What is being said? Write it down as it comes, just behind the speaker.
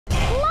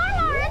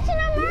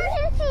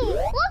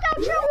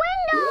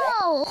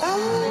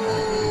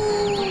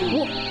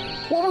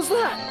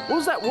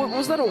was that?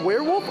 Was that a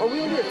werewolf? Are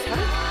we under attack?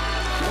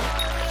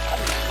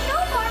 No,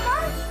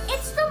 Marmar.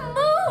 It's the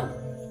moon.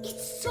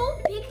 It's so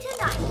big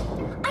tonight.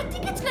 I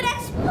think it's gonna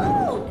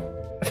explode.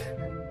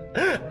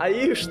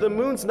 Ayush, the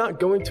moon's not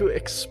going to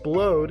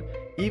explode,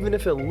 even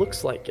if it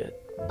looks like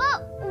it.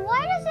 But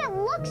why does it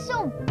look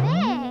so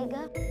big?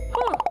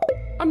 Huh,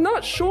 I'm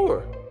not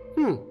sure.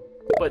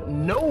 But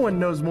no one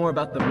knows more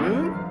about the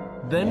moon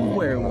than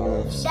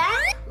werewolves. Then,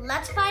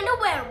 let's find a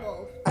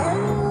werewolf.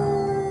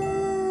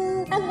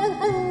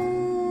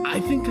 I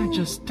think I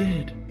just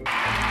did.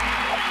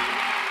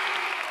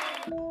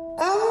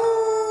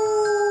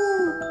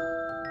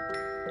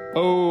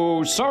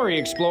 Oh, sorry,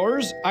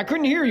 explorers. I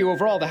couldn't hear you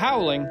over all the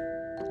howling.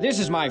 This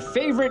is my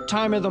favorite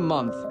time of the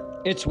month.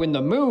 It's when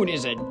the moon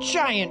is a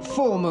giant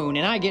full moon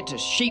and I get to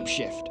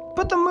shapeshift.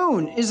 But the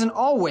moon isn't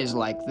always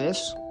like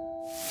this.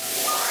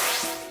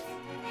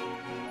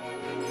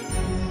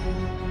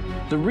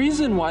 The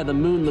reason why the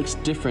moon looks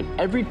different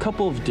every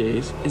couple of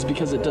days is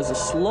because it does a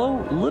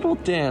slow little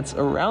dance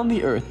around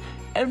the Earth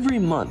every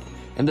month,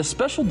 and the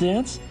special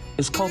dance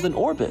is called an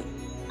orbit.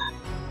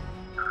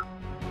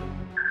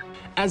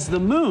 As the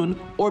moon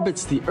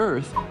orbits the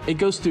Earth, it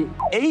goes through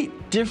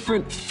 8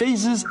 different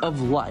phases of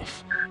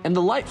life, and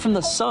the light from the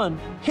sun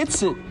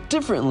hits it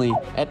differently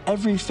at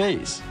every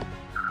phase.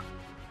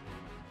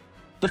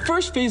 The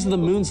first phase of the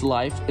moon's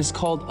life is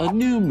called a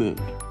new moon.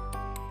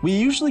 We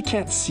usually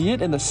can't see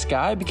it in the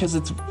sky because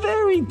it's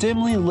very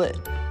dimly lit.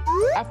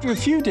 After a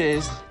few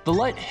days, the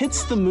light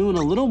hits the moon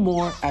a little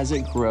more as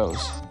it grows,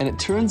 and it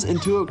turns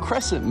into a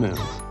crescent moon,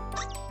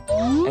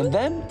 and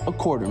then a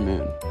quarter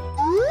moon,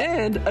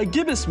 and a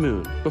gibbous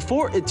moon,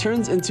 before it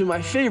turns into my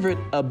favorite,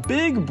 a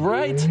big,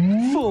 bright,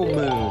 full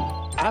moon.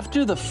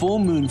 After the full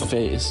moon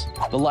phase,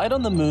 the light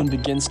on the moon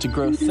begins to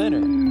grow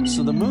thinner,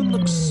 so the moon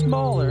looks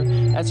smaller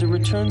as it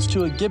returns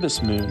to a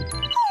gibbous moon,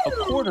 a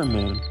quarter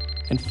moon,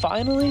 and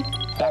finally,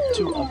 back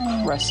to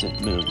a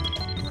crescent moon.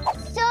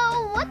 So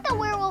what the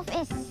werewolf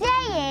is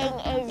saying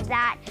is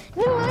that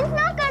the moon's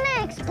not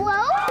gonna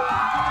explode?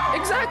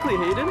 Exactly,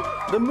 Hayden.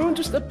 The moon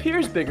just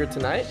appears bigger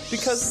tonight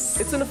because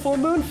it's in a full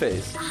moon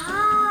phase.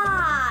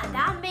 Ah,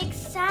 that makes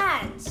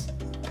sense.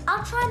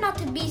 I'll try not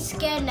to be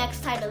scared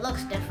next time it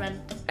looks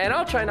different. And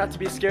I'll try not to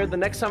be scared the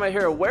next time I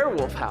hear a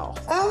werewolf howl.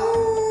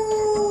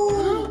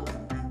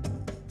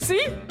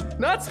 See?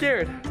 Not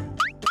scared.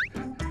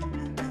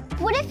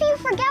 What if you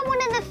forget one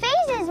of the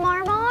phases,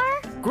 Marmar?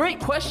 Great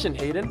question,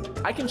 Hayden.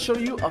 I can show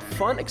you a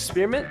fun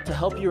experiment to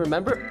help you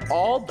remember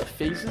all the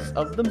phases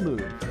of the moon.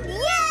 Yay!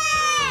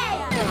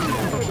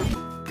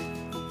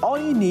 All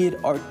you need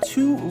are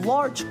 2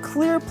 large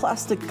clear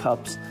plastic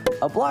cups,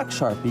 a black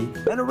Sharpie,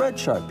 and a red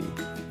Sharpie.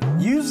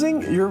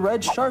 Using your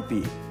red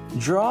Sharpie,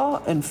 draw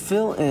and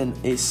fill in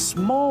a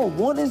small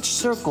 1-inch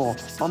circle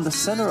on the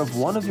center of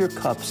one of your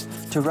cups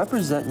to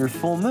represent your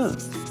full moon.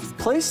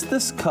 Place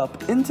this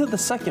cup into the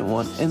second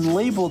one and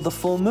label the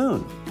full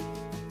moon.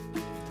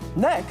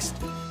 Next,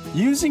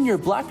 using your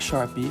black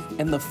Sharpie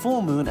and the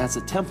full moon as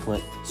a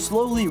template,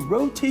 slowly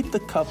rotate the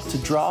cup to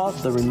draw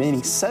the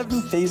remaining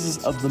 7 phases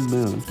of the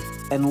moon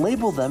and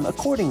label them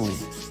accordingly.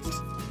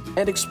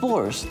 And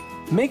explorers,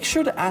 make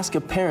sure to ask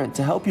a parent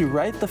to help you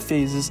write the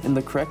phases in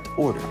the correct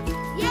order.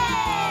 Yay!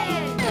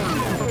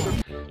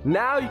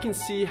 Now you can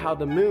see how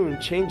the moon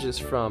changes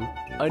from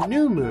a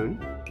new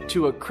moon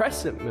to a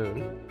crescent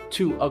moon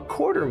to a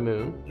quarter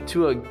moon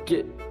to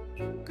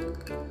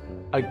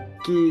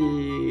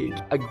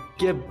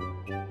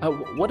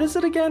what is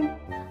it again?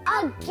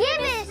 A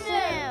gibbous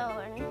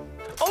moon!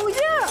 Oh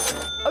yeah,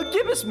 a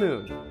gibbous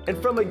moon. And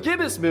from a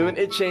gibbous moon,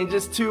 it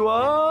changes to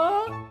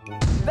a...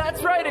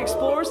 That's right,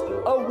 explorers,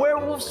 a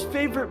werewolf's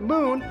favorite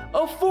moon,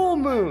 a full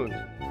moon.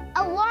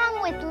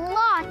 Along with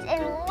lots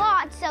and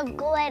lots of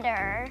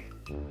glitter.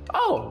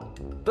 Oh,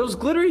 those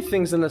glittery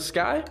things in the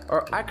sky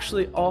are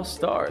actually all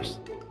stars.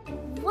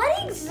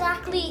 What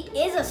exactly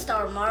is a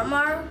star,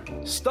 Marmar?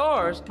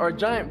 Stars are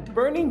giant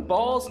burning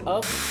balls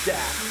of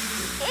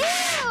gas.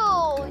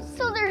 Ew!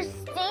 So they're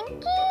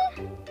stinky?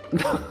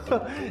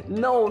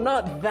 No,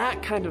 not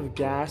that kind of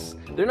gas.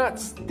 They're not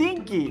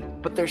stinky,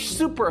 but they're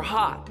super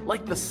hot,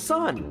 like the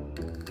sun.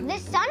 The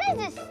sun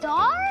is a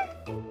star?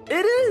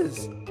 It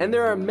is! And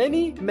there are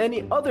many,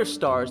 many other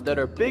stars that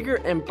are bigger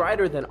and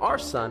brighter than our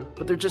sun,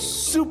 but they're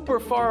just super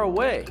far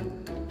away.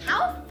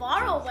 How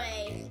far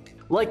away?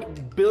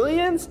 Like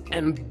billions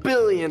and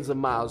billions of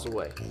miles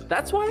away.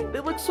 That's why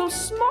they look so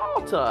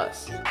small to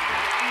us.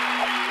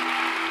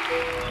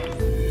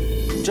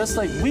 Just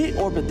like we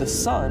orbit the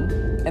sun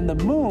and the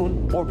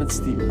moon orbits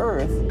the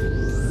Earth,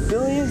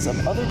 billions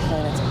of other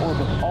planets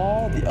orbit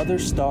all the other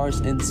stars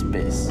in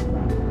space.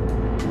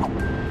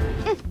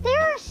 If there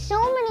are so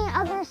many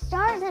other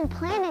stars and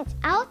planets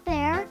out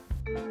there,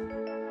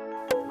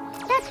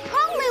 that's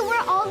probably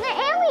where all the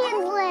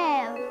aliens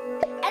live.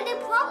 And they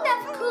probably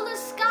have cooler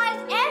skies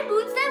and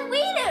moons than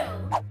we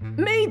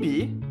do.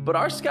 Maybe, but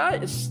our sky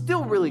is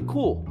still really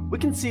cool. We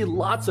can see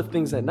lots of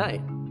things at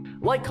night.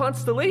 Like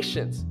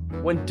constellations,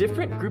 when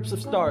different groups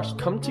of stars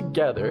come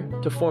together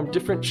to form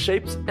different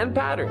shapes and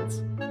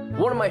patterns.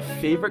 One of my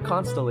favorite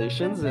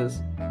constellations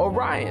is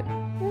Orion.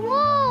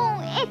 Whoa,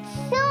 it's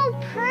so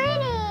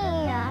pretty.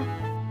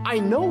 I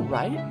know,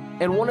 right?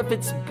 And one of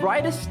its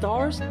brightest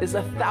stars is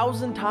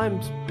 1,000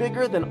 times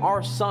bigger than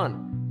our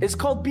sun. It's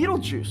called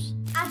Betelgeuse.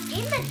 I've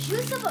gained the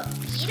juice of a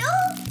beetle?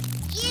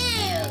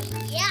 Ew,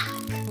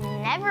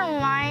 yuck. Never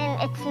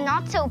mind, it's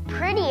not so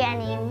pretty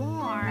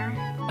anymore.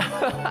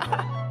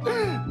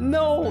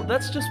 No,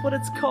 that's just what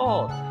it's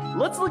called.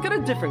 Let's look at a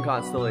different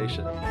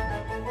constellation.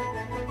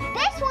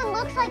 This one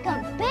looks like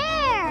a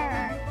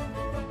bear.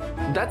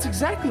 That's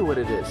exactly what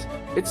it is.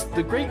 It's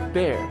the Great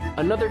Bear,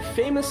 another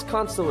famous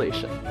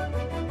constellation.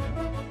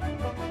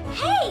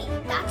 Hey,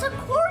 that's a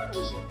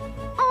corgi.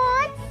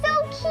 Aw, it's so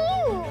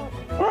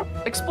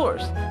cute.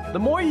 Explorers, the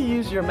more you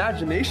use your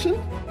imagination,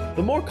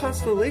 the more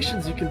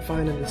constellations you can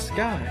find in the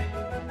sky.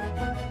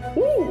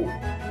 Ooh,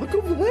 look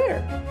over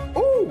there.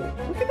 Ooh,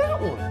 look at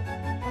that one.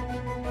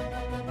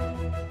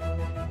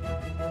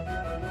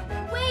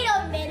 Wait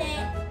a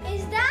minute.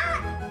 Is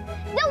that?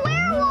 The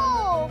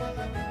werewolf.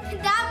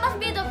 That must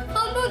be the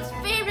full moon's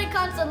favorite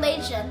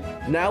constellation.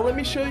 Now let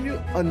me show you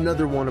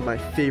another one of my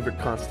favorite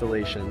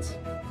constellations.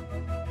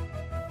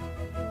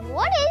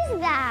 What is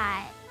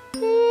that?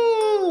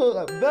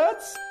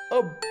 That's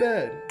a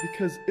bed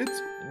because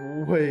it's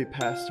way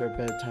past our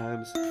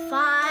bedtimes.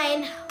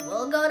 Fine,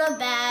 we'll go to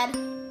bed.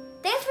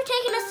 Thanks for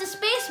taking us to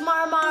space,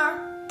 MarMar.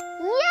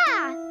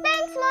 Yeah,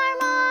 thanks,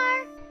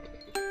 MarMar.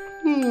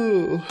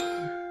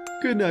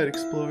 Good night,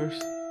 explorers.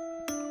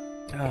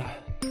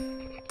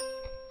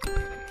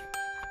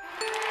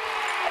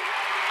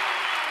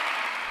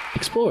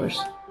 Explorers,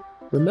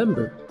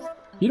 remember,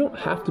 you don't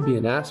have to be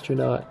an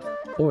astronaut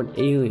or an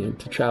alien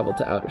to travel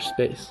to outer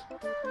space.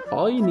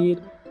 All you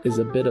need is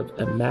a bit of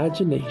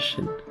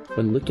imagination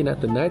when looking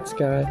at the night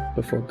sky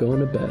before going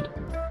to bed.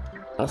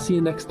 I'll see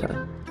you next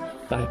time.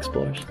 Bye,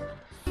 explorers.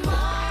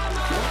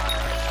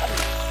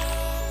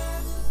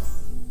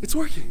 It's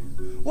working.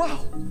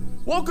 Wow.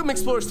 Welcome,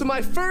 explorers, to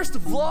my first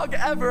vlog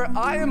ever.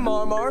 I am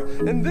MarMar,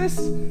 and this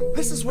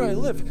is where I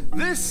live.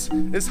 This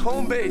is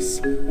home base.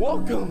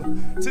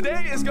 Welcome.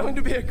 Today is going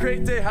to be a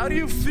great day. How do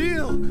you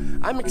feel?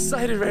 I'm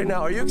excited right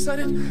now. Are you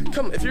excited?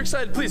 Come, if you're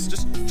excited, please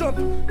just jump.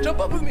 Jump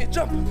up with me.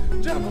 Jump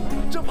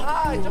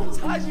high. Jump as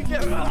high as you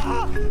can.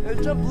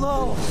 And jump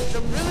low.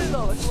 Jump really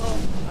low. Like low.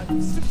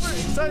 I'm super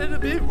excited to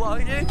be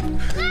vlogging.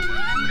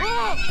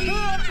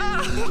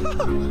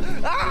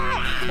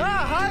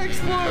 Hi,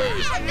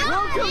 explorers.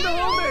 Welcome to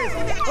home base.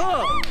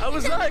 Oh, I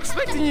was not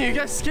expecting you. You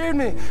guys scared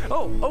me.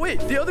 Oh, wait.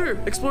 The other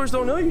explorers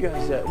don't know you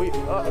guys yet.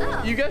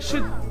 You guys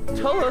should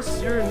tell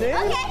us your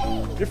name,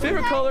 your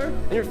favorite color,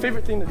 and your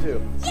favorite thing to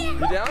do. Yeah.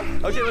 You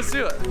down? Okay, let's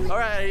do it. All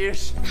right,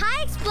 Ayush.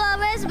 Hi,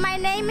 explorers. My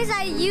name is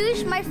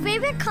Ayush. My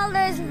favorite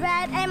color is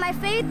red, and my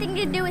favorite thing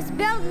to do is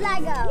build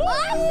Lego.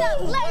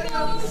 Awesome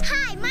Legos.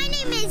 Hi, my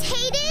name is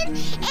Hayden,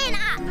 and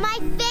my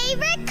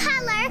favorite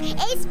color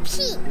is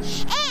pink,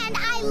 and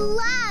I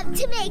love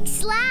to make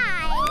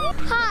slime.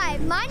 Hi,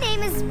 my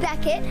name is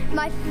Beckett.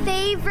 My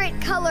favorite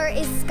color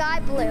is sky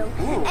blue,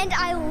 and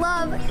I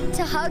love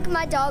to hug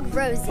my dog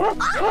Rosie.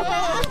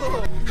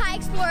 Hi,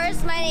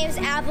 explorers. My name is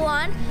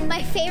Avalon.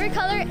 My favorite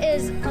color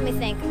is, let me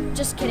think,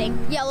 just kidding,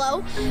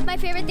 yellow. My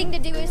favorite thing to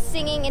do is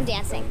singing and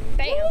dancing.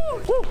 Bam.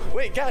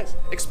 Wait, guys,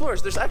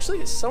 explorers, there's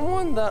actually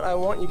someone that I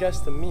want you guys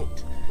to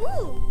meet.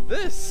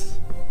 This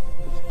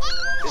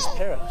is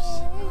Peros.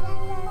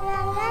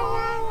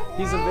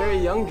 He's a very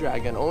young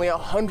dragon, only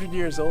 100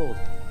 years old.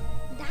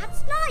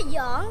 That's not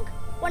young.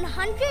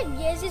 100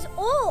 years is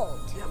old.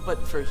 Yeah,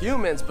 but for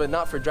humans, but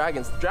not for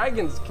dragons.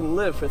 Dragons can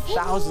live for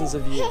thousands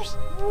of years.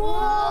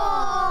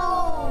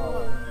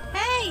 Whoa!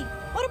 Hey,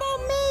 what about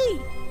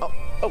me?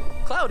 Oh,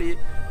 Cloudy.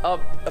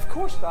 Of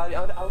course, Cloudy.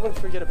 I wouldn't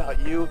forget about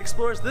you.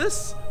 Explorers,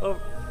 this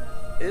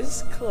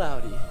is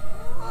Cloudy.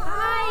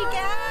 Hi,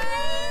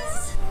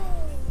 guys.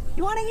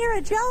 You want to hear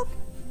a joke?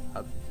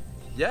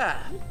 Yeah.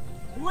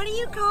 What do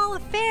you call a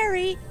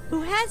fairy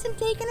who hasn't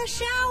taken a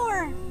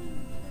shower?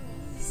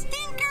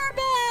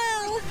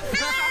 Tinkerbell!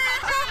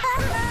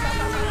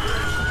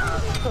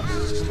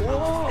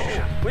 Whoa!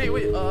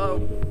 Wait,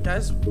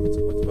 guys,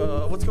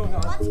 what's going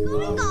on? What's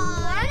going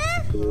on?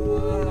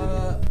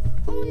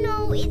 Oh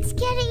no, it's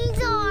getting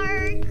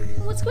dark.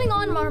 What's going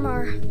on,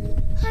 MarMar?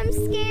 I'm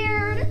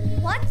scared.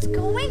 What's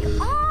going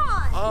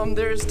on?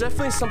 There's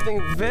definitely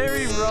something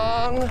very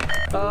wrong.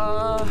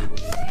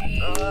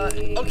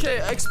 Okay,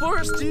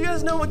 explorers, do you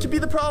guys know what could be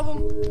the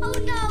problem? Oh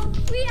no,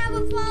 we have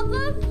a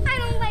problem? I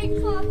don't like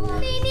problems.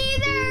 Me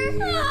neither.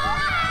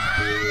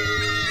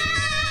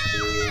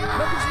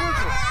 Nothing's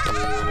working.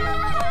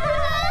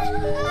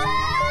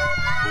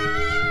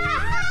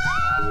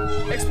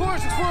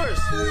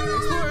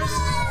 Explorers,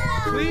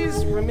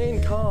 please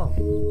remain calm.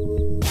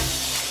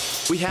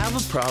 We have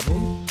a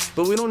problem,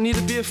 but we don't need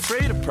to be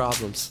afraid of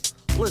problems.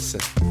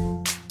 Listen.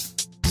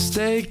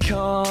 Stay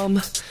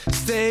calm,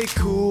 stay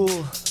cool,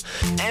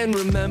 and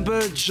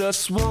remember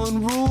just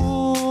one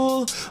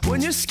rule.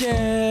 When you're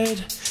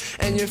scared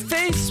and you're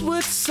faced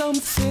with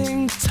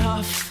something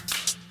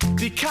tough,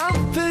 be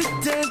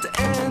confident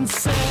and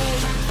say,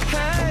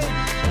 hey,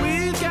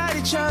 we've got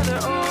each other,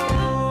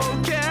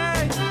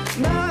 okay?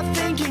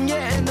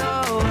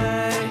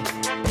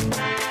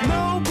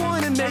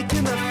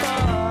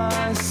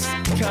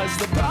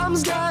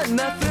 problem's got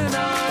nothing on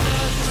us.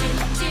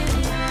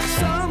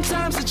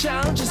 Sometimes the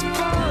challenge is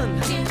fun.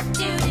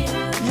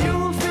 You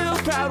will feel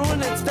proud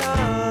when it's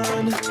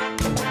done.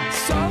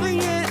 Solving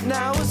it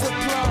now is a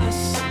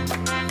plus.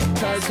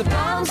 Cause the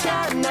problem's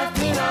got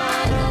nothing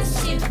on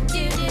us.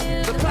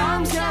 The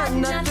problem's got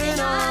nothing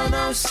on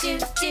us.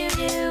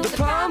 The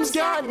problem's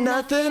got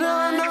nothing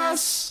on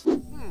us.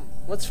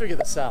 Let's figure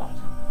this out.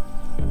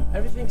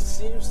 Everything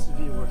seems to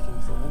be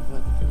working fine,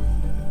 but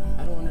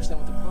I don't understand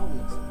what the problem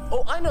is.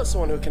 Oh, I know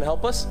someone who can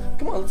help us.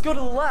 Come on, let's go to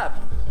the lab.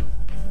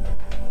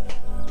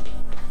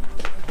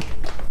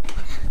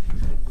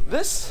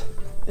 This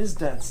is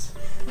Dents.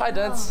 Hi,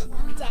 Dents.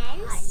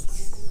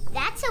 Dents?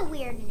 That's a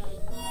weird name.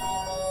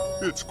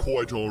 It's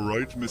quite all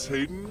right, Miss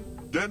Hayden.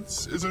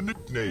 Dents is a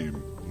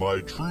nickname.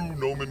 My true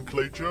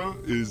nomenclature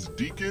is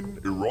Deacon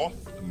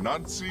Eroth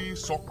Nancy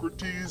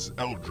Socrates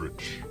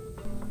Eldritch.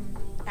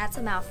 That's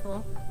a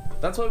mouthful.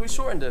 That's why we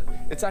shortened it.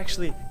 It's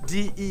actually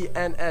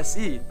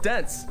D-E-N-S-E,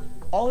 Dents.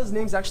 All his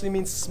names actually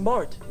mean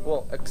smart.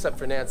 Well, except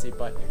for Nancy,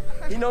 but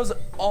he knows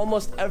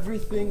almost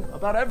everything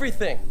about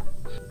everything.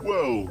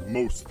 Well,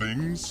 most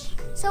things.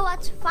 So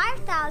what's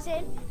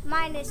 5,000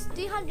 minus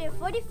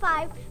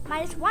 345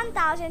 minus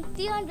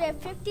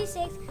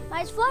 1,356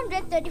 minus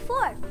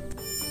 434?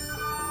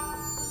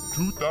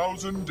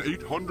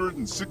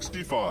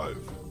 2,865.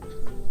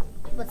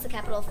 What's the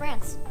capital of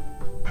France?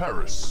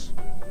 Paris.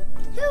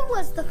 Who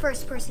was the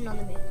first person on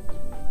the moon?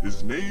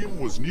 His name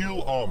was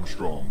Neil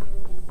Armstrong.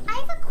 I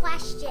have a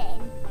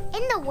question.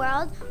 In the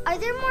world, are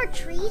there more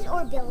trees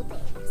or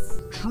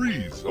buildings?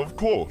 Trees, of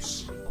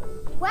course.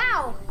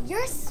 Wow,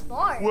 you're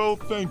smart. Well,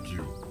 thank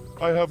you.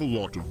 I have a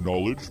lot of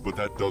knowledge, but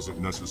that doesn't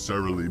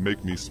necessarily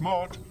make me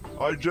smart.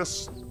 I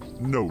just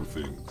know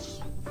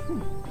things.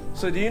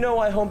 So do you know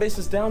why home base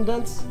is down,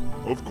 Dents?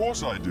 Of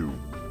course I do.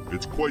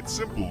 It's quite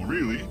simple,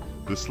 really.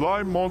 The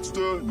slime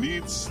monster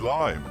needs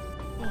slime.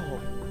 Oh,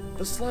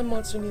 the slime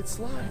monster needs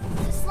slime.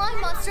 The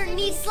slime monster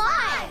needs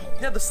slime.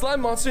 Yeah, the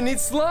slime monster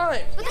needs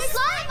slime. But the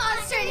slime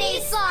monster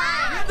needs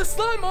slime. Yeah, the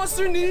slime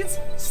monster needs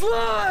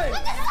slime.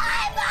 But the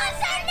slime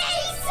monster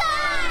needs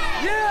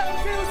slime. Yeah,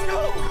 okay, let's go.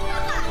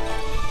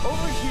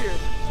 Over here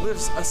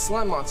lives a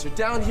slime monster.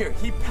 Down here,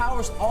 he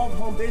powers all of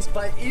home base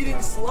by eating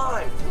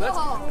slime.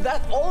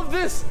 All of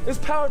this is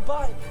powered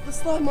by the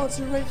slime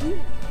monster right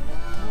here.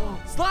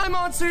 Slime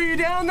monster, you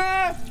down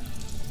there?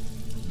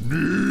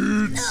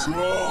 Need slime!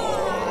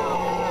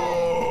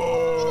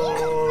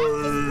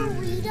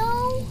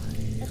 Burrito?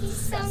 That's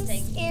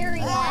disgusting. Scary.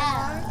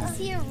 Is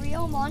he a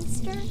real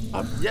monster?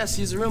 Yes,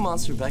 he's a real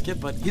monster, Beckett,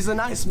 but he's a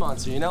nice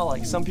monster, you know?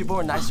 Like, some people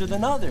are nicer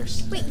than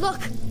others. Wait,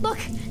 look.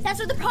 That's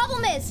what the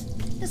problem is.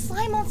 The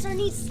slime monster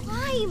needs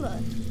slime.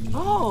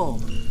 Oh,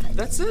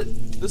 that's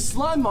it. The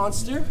slime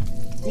monster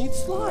needs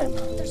slime.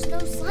 There's no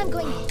slime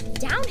going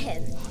down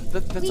him.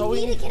 That's all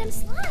We need to get him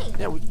slime.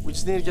 Yeah, we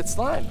just need to get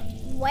slime.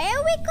 Where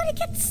are we gonna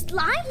get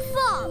slime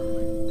from?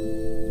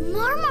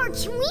 Marmar,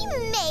 can we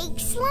make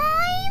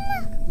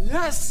slime?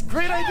 Yes,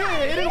 great idea,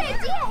 Hayden. great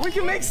idea. We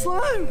can make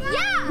slime.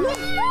 Yeah! Wait.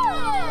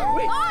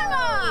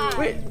 Marmar!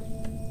 Wait,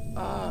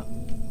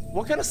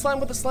 what kind of slime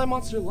would the slime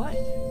monster like?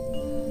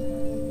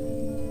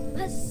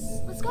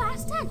 Let's go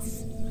ask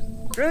Dents.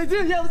 Great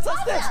idea, yeah, let's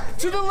ask that.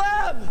 To the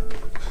lab.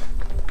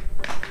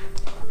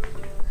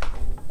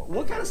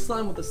 What kind of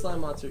slime would the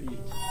slime monster eat?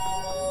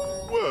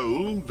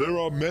 Well, there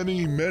are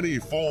many, many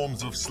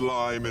forms of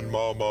slime in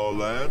Marmar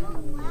Land.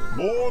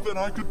 More than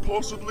I could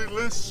possibly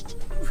list.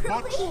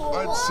 But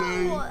I'd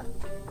say...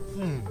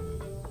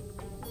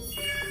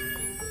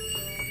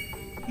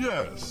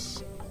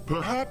 Yes,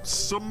 perhaps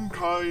some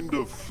kind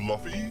of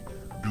fluffy,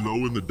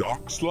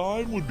 glow-in-the-dark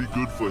slime would be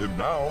good for him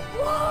now. He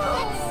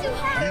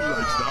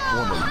likes that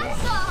one a lot.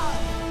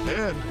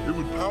 And it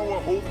would power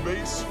home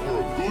base for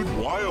a good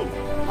while.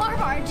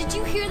 Marmar, did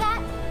you hear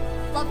that?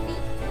 Fluffy,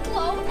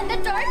 glow, and the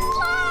dark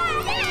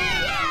slime!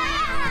 Yeah!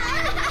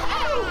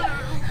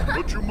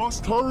 But you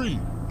must hurry.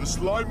 The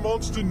slime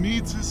monster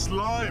needs his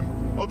slime.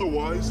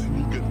 Otherwise, he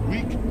will get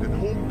weak and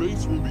home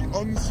base will be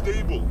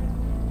unstable.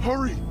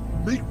 Hurry,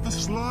 make the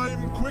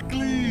slime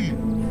quickly.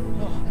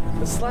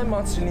 The slime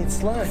monster needs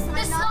slime.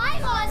 The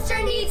slime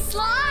monster needs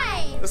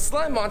slime! The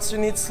slime monster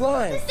needs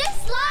slime. The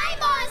slime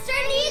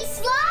monster needs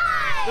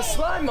slime! The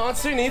slime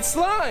monster needs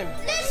slime.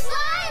 The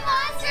slime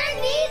monster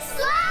needs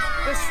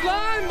slime! The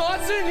slime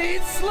monster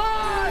needs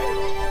slime.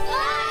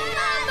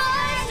 Slime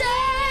monster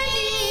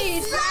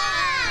needs slime!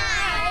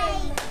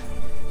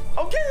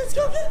 Okay, let's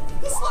go get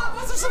the slime.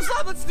 Let's do some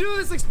slime. Let's do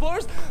this,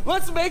 explorers.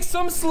 Let's make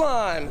some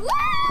slime.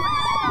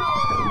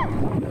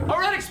 All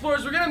right,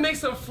 explorers, we're gonna make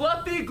some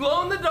fluffy,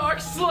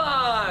 glow-in-the-dark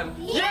slime.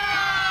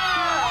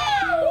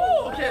 Yeah!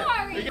 Woo! Okay,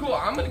 cool.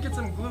 I'm gonna get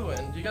some glue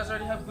in. Do you guys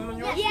already have glue in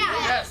yours? Yeah.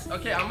 Yes.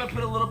 Okay, I'm gonna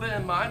put a little bit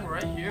in mine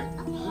right here.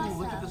 Ooh,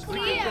 look at this. Look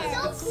at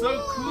this. It's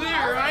so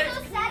clear, right?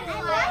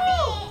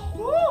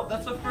 Woo!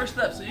 That's the first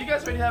step. So you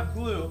guys already have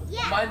glue.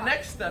 Yeah. My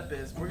next step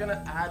is we're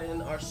gonna add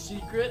in our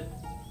secret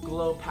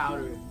glow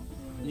powder.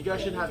 You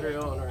guys should have your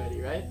own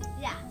already, right?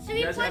 Yeah. Should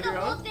we guys put have the your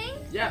whole own? thing?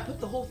 Yeah, put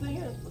the whole thing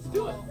in. Let's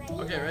do it.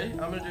 Okay, ready?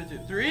 I'm gonna do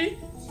it too. 3,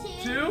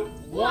 2, 2,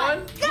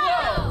 1,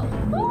 go!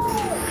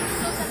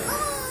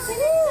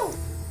 Woo!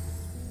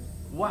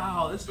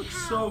 Wow, this looks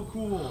so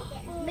cool.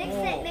 Mix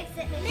it, mix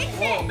it, mix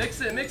Whoa, it.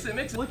 mix it, mix it,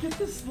 mix it. Look at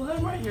this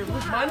slime right here.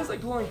 Look, mine is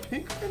like glowing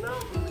pink right now.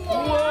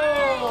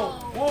 Whoa!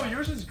 Whoa,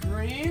 yours is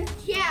green?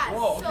 Yeah,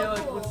 Whoa, okay, so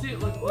like, cool. let's see.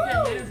 Look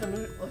at Hayden's and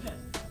look at.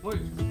 Look.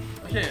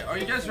 Okay, are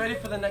you guys ready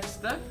for the next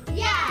step?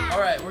 Yeah. All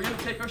right, we're gonna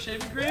take our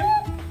shaving cream.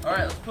 All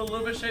right, let's put a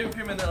little bit of shaving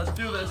cream in there. Let's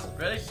do this.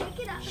 Ready? Shake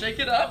it up. Shake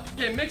it up.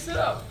 Okay, mix it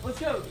up. Let's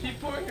go. Keep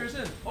pouring yours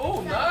in.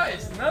 Oh,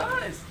 nice,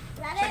 nice.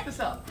 Check this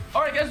out.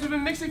 All right, guys, we've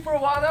been mixing for a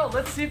while now.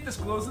 Let's see if this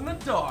glows in the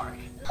dark.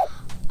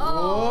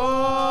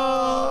 Oh!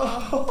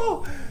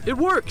 It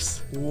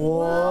works.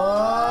 Whoa!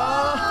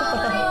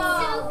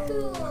 Oh, so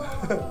cool.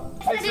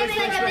 Mix, like a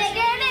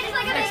bigger.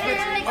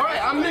 All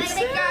right, I'm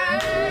mixing.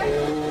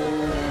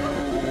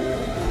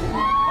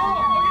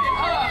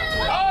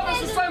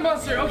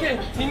 Monster. Okay,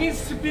 he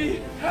needs to be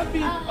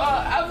happy.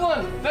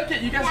 Avalon,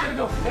 Beckett, you guys gotta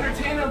go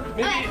entertain him.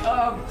 Maybe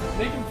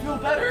make him feel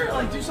better.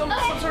 Like do some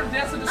sort of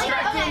dance to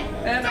distract him.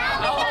 And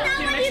I'll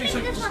keep mixing.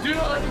 So just do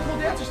like a cool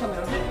dance or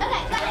something. Okay.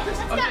 Okay, let's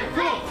go.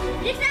 Cool.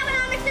 Mix that one.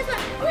 I'll mix this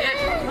one. Okay.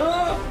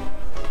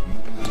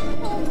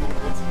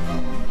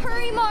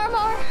 Hurry,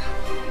 Marmar.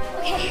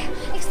 Okay,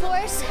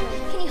 explorers,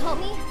 can you help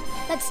me?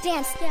 Let's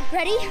dance.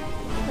 Ready?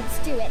 Let's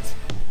do it.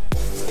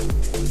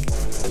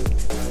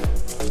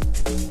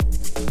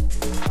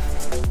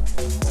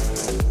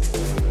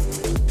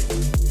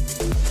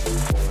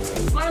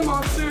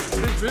 Monster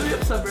is really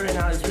upset right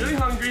now. He's really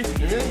hungry,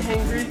 and really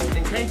hangry,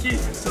 and cranky.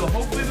 So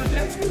hopefully the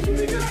dance is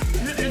really good.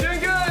 You're doing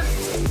good.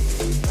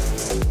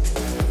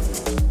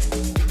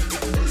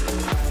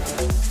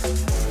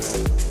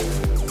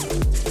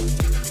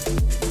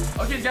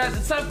 Okay, guys,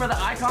 it's time for the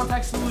eye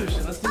contact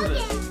solution. Let's do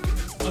this.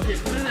 Okay,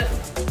 put it in.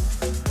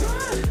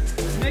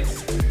 Mix.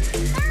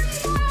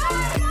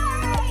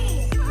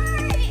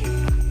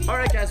 All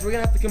right, guys, we're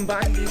gonna have to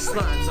combine these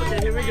slimes.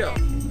 Okay, here we go.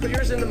 Put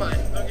yours into mine.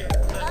 Okay.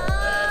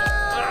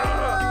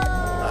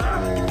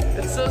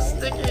 It's so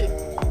sticky.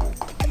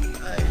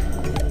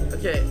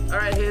 Okay, all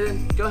right,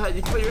 Hayden, go ahead.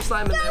 You can put your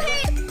slime in there.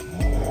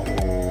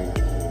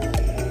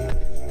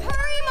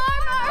 Hurry,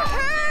 Marmar,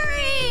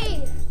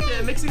 hurry!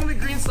 Okay, mixing the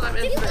green slime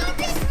in there.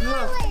 Hurry,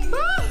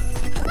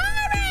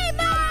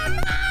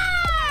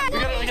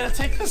 Marmar! We gotta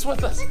take this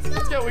with us.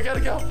 Let's go. We gotta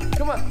go.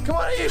 Come on,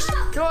 Aish.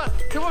 Come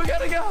on, we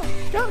gotta go.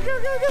 Go.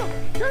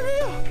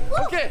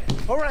 Okay,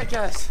 all right,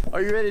 guys.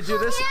 Are you ready to do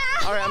this?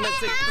 Yeah. All right, I'm gonna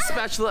take the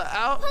spatula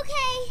out.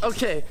 Okay.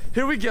 Okay,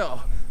 here we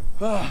go.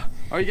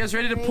 Are you guys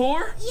ready to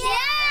pour?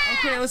 Yeah!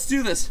 Okay, let's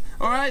do this.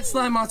 All right,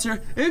 slime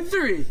monster. In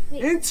 3,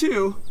 in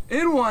 2,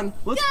 in 1.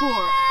 Let's pour.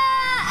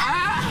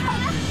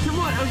 Ah! Come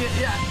on. Okay,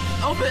 yeah.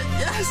 Open it.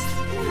 Yes.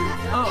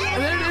 Oh,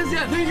 and there it is.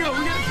 Yeah, there you go.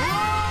 We got it.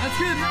 That's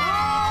good. Oh!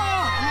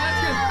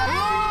 That's good. Oh!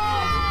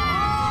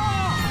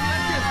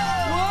 That's good.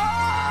 Whoa!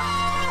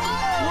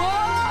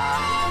 Whoa!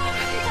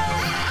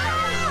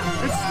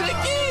 It's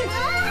sticky.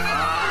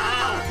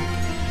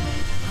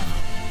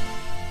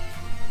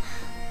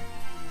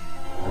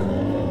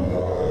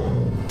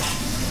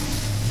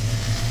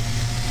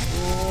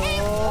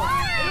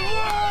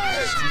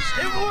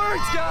 It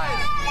works,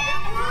 guys!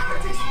 It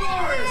works,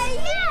 explorers!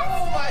 Yes!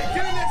 Oh my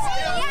goodness,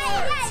 it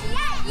works!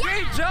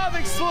 Great job,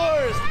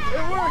 explorers!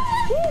 It worked!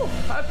 Woo!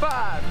 High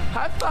five!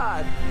 High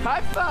five!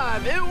 High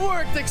five! It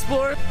worked,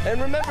 explorers! And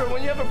remember,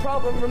 when you have a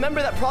problem,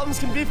 remember that problems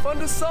can be fun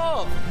to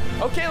solve.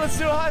 Okay, let's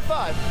do a high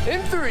five.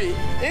 In 3,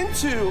 in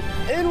 2,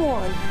 in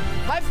 1.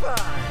 High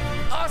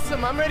five!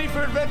 Awesome! I'm ready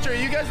for adventure. Are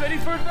you guys ready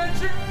for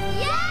adventure?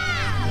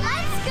 Yeah!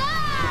 Let's go!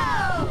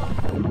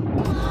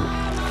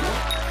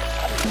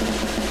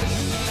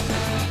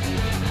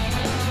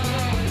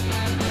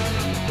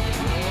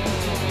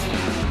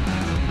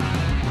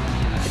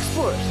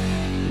 Explorers,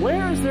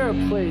 where is there a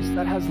place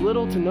that has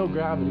little to no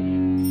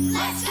gravity?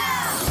 Let's go!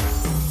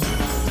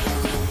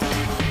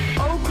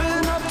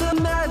 Open up the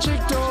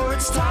magic door,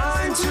 it's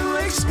time to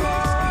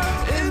explore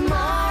in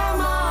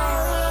MarMar's.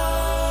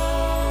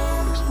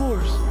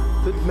 Explorers,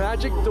 the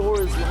magic door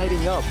is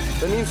lighting up.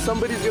 That means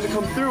somebody's gonna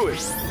come through it.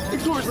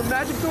 Explorers, the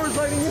magic door is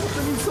lighting up.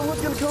 That means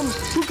someone's gonna come.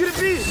 Who could it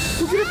be?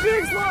 Who could it be,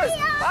 Explorers?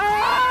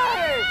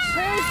 Hi!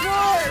 Hey,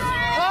 Explorers!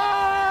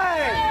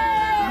 Hi!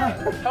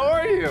 How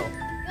are you?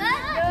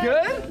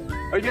 Good?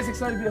 Are you guys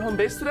excited to be at home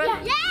base today?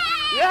 Yeah!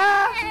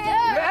 Yeah?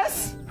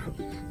 Yes?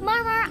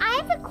 Marmar, I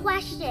have a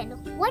question.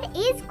 What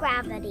is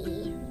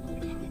gravity?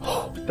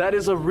 That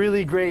is a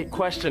really great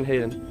question,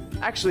 Hayden.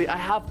 Actually, I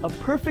have a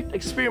perfect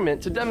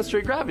experiment to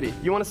demonstrate gravity.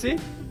 You want to see?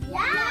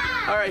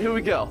 Yeah! All right, here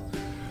we go.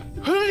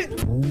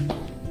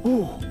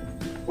 Ooh.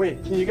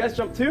 Wait, can you guys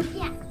jump too?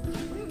 Yeah.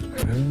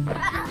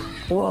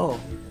 Whoa.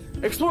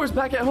 Explorers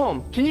back at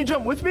home, can you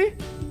jump with me?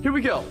 Here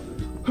we go.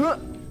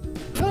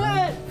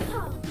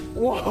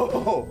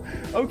 Whoa.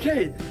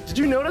 Okay, did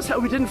you notice how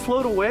we didn't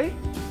float away?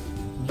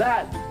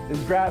 That is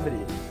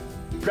gravity.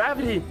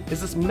 Gravity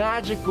is this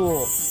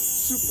magical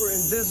super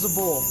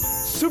invisible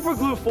super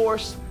glue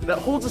force that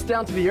holds us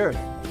down to the earth.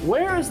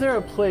 Where is there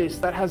a place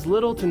that has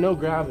little to no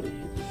gravity?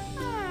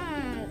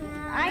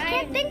 I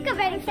can't think of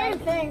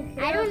anything.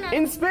 I don't know.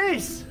 In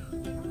space!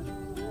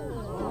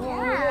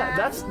 Yeah,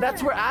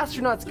 that's where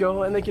astronauts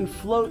go and they can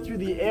float through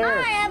the air.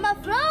 I am a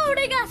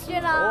floating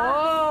astronaut.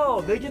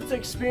 Oh, they get to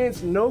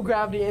experience no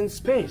gravity in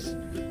space.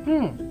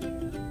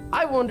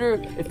 I wonder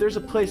if there's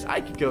a place I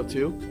could go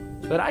to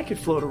that I could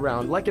float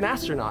around like an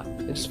astronaut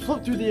and just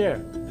float through the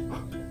air.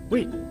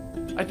 Wait,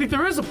 I think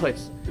there is a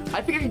place.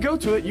 I think I can go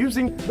to it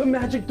using the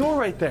magic door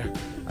right there.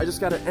 I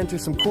just gotta enter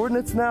some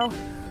coordinates now.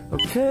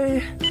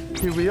 Okay,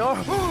 here we are.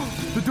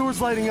 The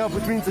door's lighting up,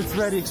 which means it's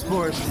ready,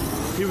 explorers.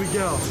 Here we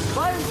go.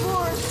 Bye,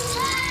 explorers.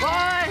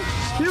 Bye.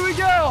 Here we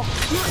go.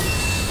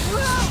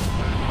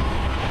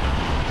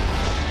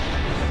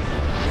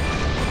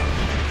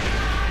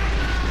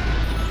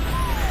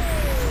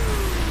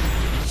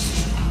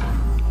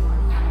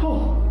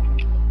 Oh,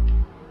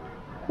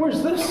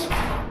 where's this?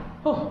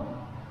 Oh,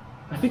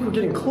 I think we're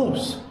getting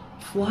close.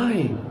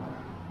 Flying.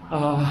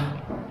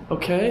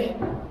 Okay.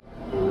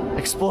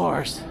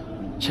 Explorers,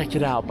 check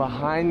it out.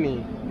 Behind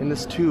me in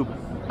this tube,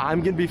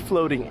 I'm gonna be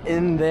floating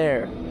in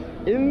there.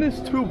 In this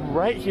tube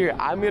right here,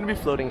 I'm gonna be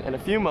floating in a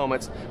few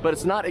moments, but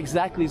it's not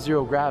exactly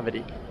zero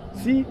gravity.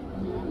 See?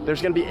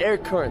 There's gonna be air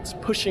currents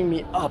pushing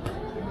me up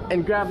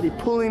and gravity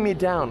pulling me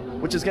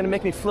down, which is gonna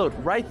make me float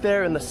right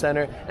there in the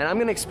center, and I'm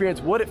gonna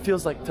experience what it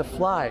feels like to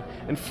fly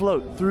and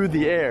float through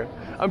the air.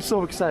 I'm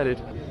so excited.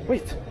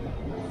 Wait,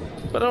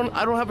 but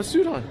I don't have a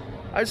suit on.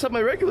 I just have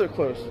my regular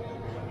clothes.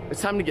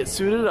 It's time to get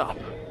suited up.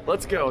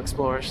 Let's go,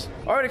 explorers.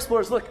 All right,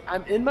 explorers, look,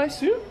 I'm in my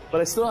suit,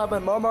 but I still have my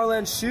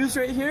MarMar's shoes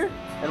right here,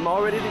 and I'm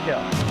all ready to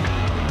go.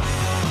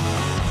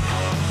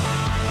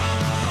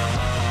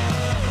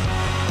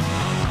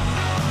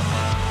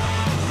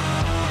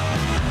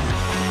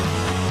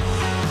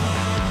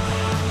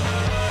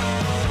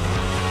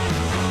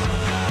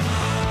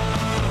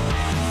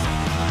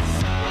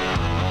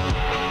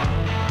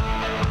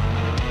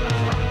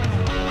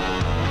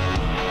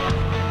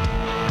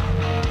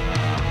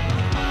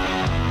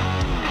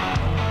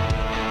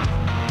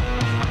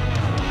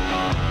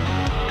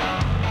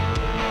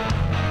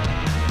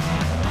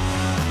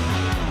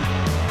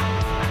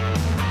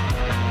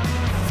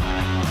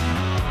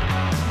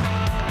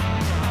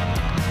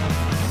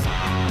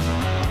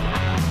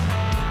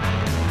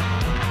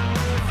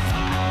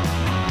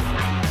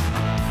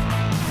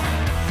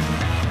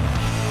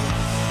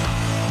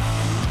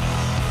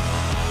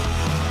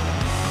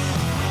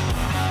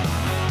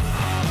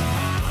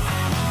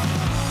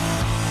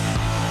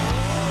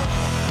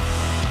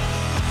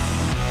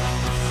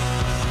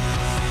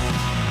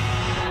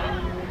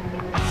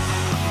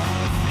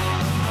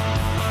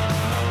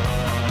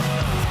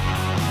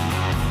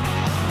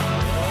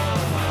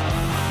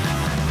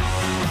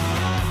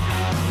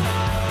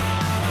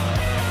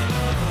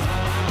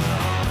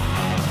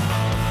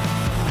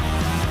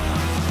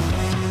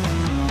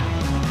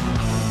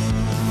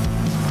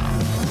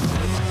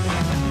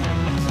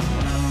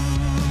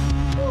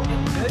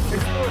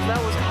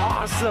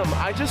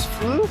 I just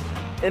flew,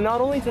 and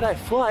not only did I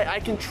fly, I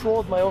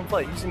controlled my own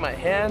flight using my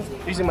hands,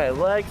 using my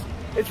legs.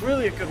 It's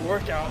really a good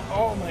workout.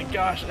 Oh my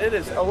gosh, it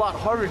is a lot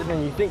harder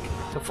than you think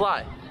to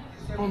fly.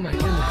 Oh my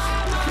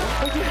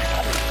goodness. Okay.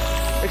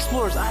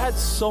 Explorers, I had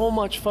so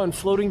much fun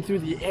floating through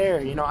the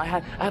air. You know, I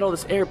had all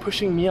this air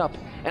pushing me up,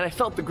 and I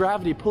felt the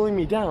gravity pulling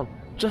me down,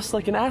 just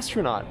like an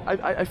astronaut.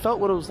 I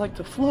felt what it was like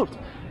to float.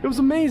 It was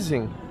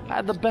amazing. I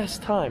had the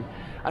best time.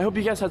 I hope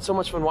you guys had so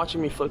much fun watching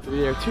me float through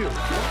the air too.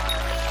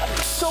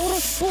 Soda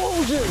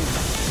explosion!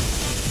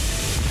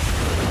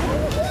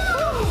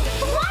 Wow!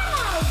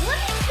 What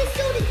makes the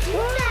soda do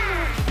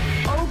that?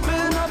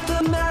 Open up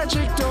the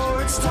magic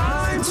door, it's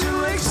time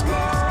to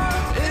explore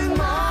in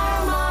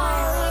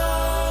MarMar's.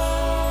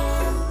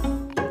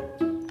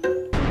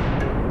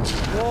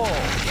 Whoa!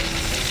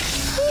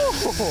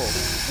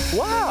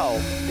 Wow!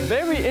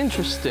 Very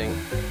interesting.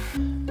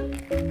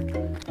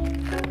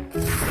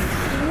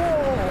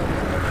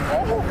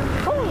 Whoa!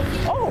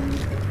 Oh!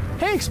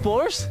 Hey,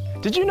 explorers!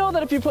 Did you know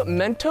that if you put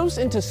Mentos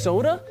into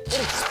soda, it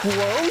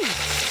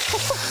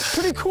explodes?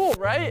 Pretty cool,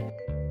 right?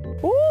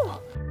 Ooh.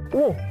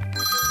 Whoa.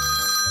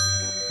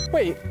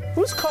 Wait,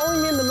 who's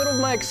calling me in the middle of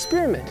my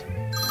experiment?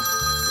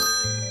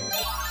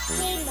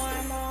 Hey,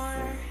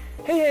 MarMar.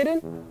 Hey,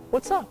 Hayden,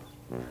 what's up?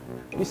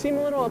 You seem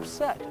a little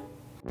upset.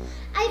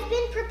 I've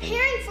been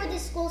preparing for the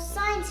school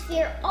science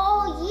fair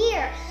all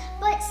year,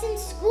 but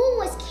since school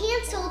was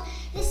canceled,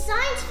 the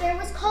science fair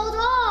was called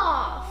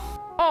off.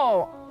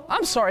 Oh,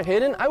 I'm sorry,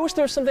 Hayden. I wish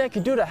there was something I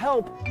could do to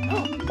help.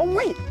 Oh,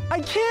 wait, I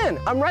can.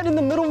 I'm right in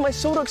the middle of my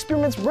soda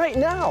experiments right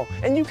now,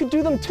 and you could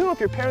do them too if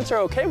your parents are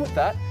okay with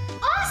that.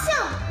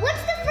 Awesome!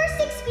 What's the first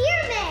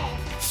experiment?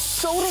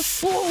 Soda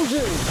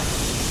explosion!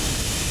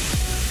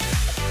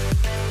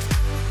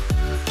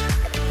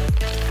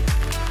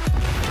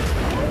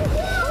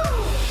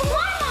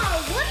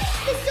 Wow! What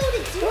makes the soda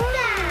do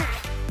that?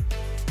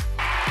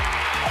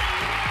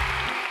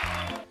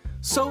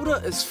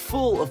 Soda is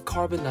full of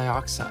carbon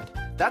dioxide.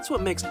 That's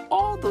what makes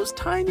all those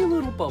tiny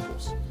little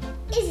bubbles.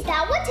 Is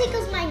that what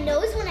tickles my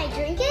nose when I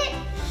drink it?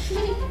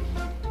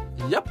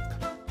 Yep.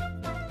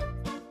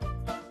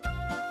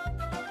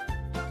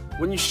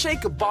 When you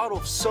shake a bottle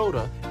of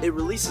soda, it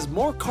releases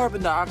more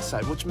carbon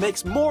dioxide, which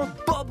makes more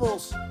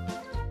bubbles.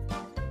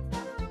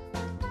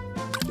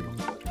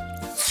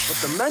 But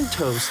the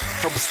Mentos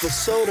helps the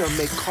soda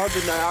make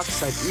carbon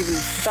dioxide even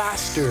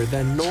faster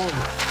than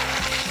normal.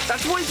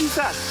 That's way too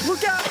fast.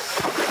 Look out!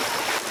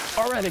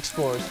 All right,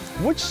 explorers,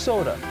 which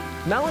soda,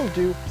 Mountain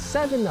Dew,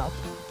 7-Up,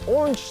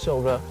 orange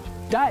soda,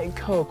 Diet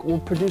Coke will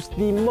produce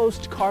the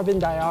most carbon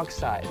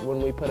dioxide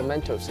when we put a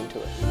Mentos into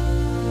it?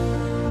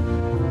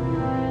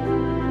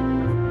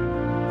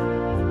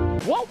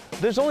 Well,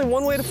 there's only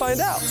one way to find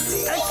out.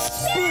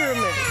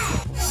 Experiment!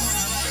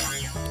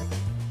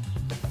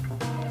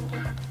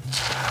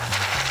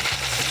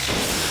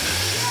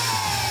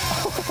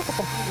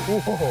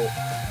 Whoa.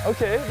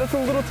 Okay, that's a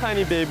little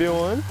tiny baby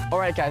one. All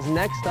right, guys,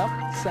 next up,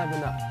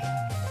 7-Up.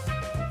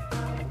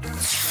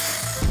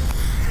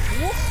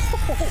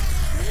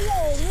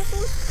 Whoa, this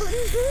was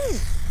pretty big.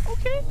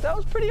 Okay, that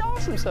was pretty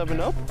awesome,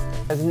 7-Up.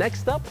 As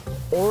next up,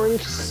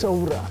 orange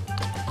soda.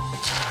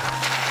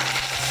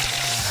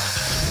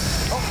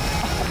 Oh.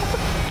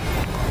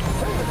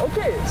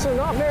 Okay, so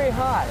not very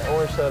high,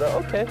 orange soda,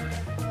 okay.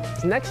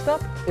 Next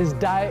up is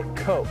Diet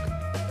Coke.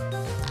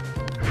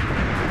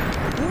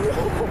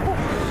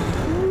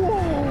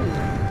 Whoa.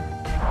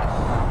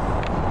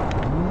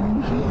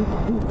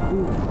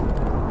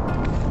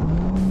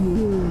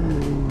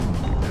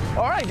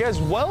 All right, guys,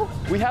 well,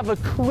 we have a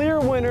clear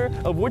winner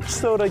of which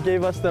soda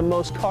gave us the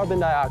most carbon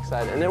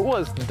dioxide, and it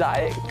was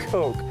Diet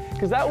Coke,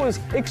 because that was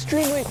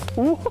extremely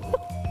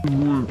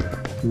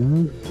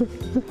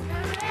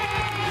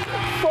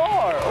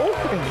far. Oh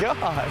my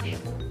gosh.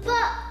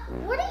 But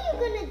what are you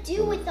gonna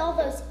do with all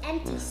those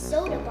empty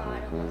soda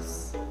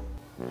bottles?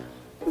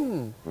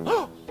 Oh,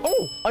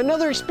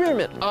 another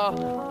experiment.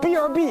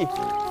 BRB.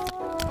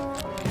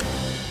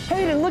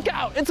 Hayden, look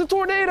out! It's a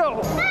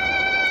tornado!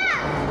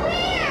 Ah!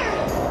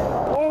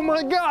 Where? Oh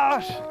my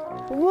gosh!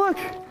 Look!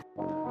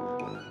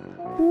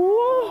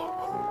 Whoa!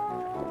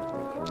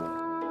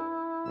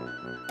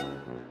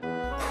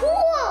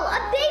 Cool! A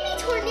baby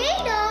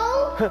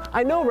tornado!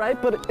 I know,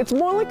 right? But it's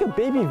more like a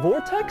baby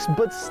vortex,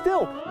 but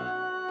still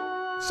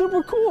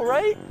super cool,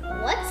 right?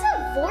 What's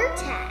a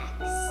vortex?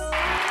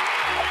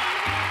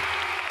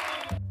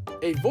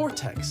 A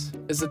vortex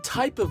is a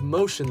type of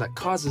motion that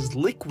causes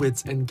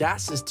liquids and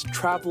gases to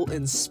travel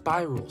in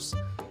spirals,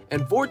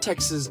 and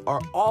vortexes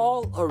are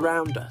all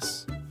around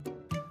us.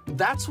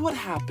 That's what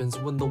happens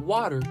when the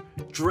water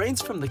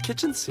drains from the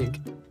kitchen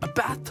sink, a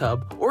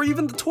bathtub, or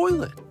even the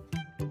toilet.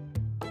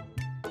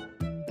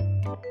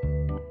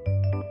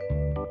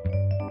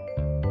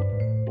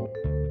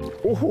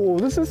 Oh,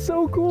 this is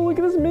so cool. Look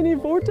at this mini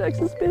vortex,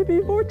 this baby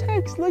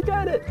vortex. Look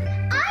at it.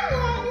 I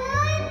want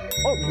one!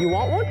 Oh, you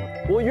want one?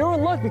 Well, you're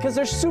in luck because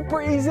they're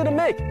super easy to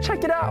make.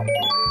 Check it out.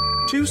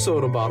 2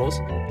 soda bottles,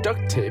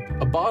 duct tape,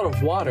 a bottle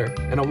of water,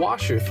 and a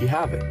washer if you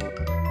have it.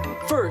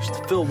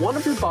 First, fill one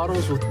of your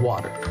bottles with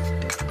water.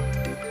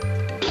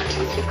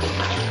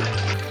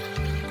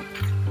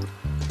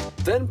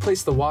 Then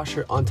place the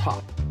washer on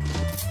top.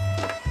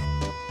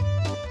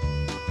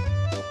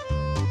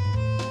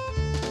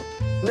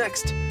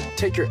 Next,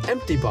 take your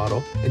empty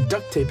bottle and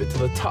duct tape it to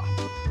the top.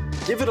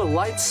 Give it a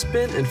light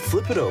spin and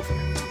flip it over.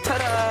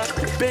 Ta-da!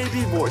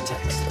 Baby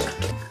vortex.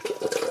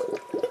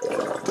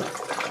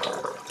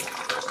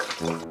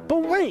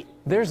 But wait,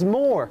 there's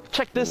more.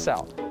 Check this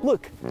out.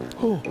 Look,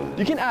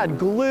 you can add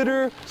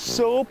glitter,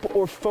 soap,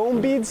 or foam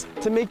beads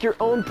to make your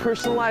own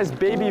personalized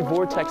baby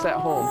vortex at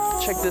home.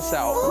 Check this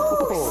out.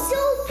 Oh,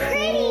 so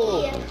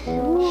pretty! Hey,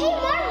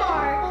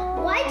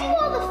 Marmar, why do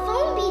all the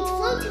foam beads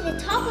float to the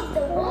top of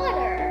the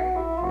water?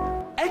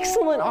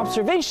 Excellent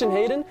observation,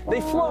 Hayden. They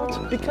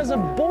float because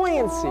of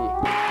buoyancy.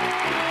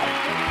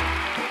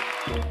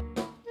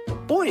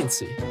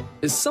 Buoyancy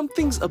is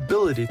something's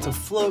ability to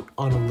float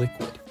on a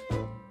liquid.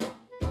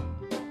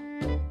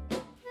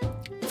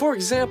 For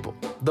example,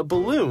 the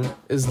balloon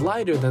is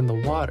lighter than the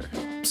water,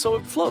 so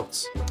it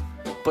floats.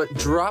 But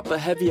drop a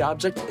heavy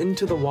object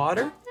into the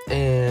water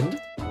and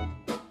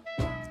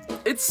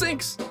it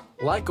sinks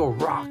like a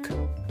rock.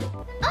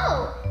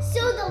 Oh,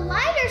 so the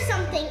lighter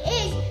something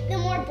is, the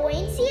more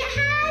buoyancy it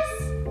has?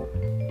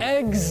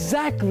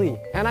 Exactly.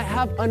 And I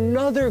have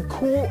another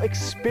cool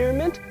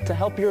experiment to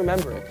help you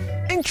remember it.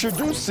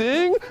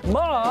 Introducing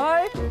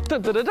my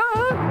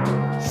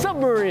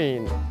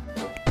submarine.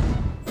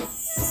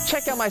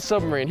 Check out my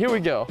submarine. Here we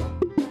go.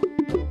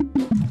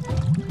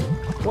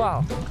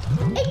 Wow.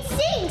 It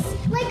sinks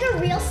like a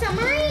real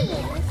submarine.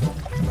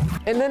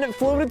 And then it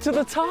floated to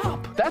the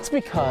top. That's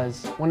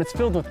because when it's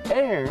filled with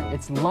air,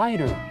 it's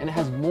lighter and it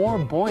has more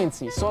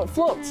buoyancy, so it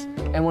floats.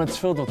 And when it's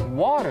filled with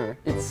water,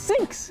 it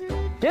sinks.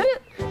 Get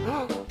it?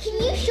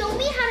 Can you show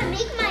me how to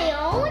make my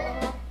own?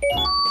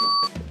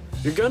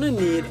 You're gonna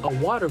need a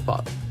water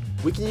bottle.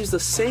 We can use the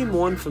same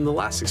one from the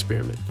last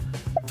experiment.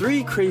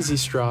 3 crazy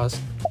straws,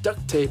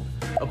 duct tape,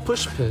 a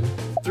push pin,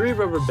 3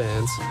 rubber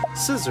bands,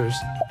 scissors,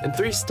 and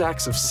 3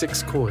 stacks of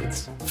 6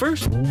 coins.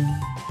 First,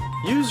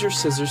 use your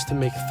scissors to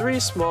make 3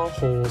 small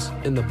holes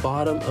in the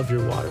bottom of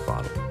your water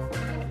bottle.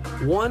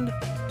 1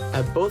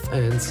 at both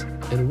ends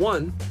and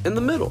 1 in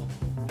the middle.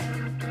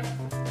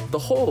 The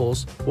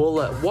holes will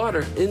let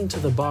water into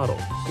the bottle,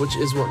 which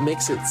is what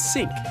makes it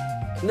sink.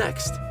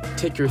 Next,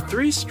 take your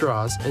 3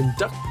 straws and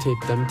duct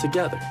tape them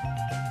together.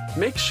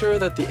 Make sure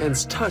that the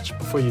ends touch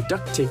before you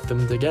duct tape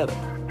them together.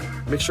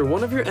 Make sure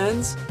one of your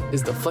ends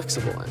is the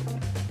flexible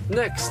end.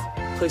 Next,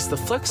 place the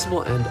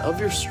flexible end of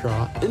your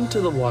straw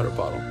into the water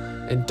bottle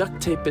and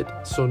duct tape it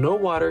so no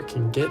water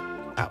can get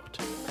out.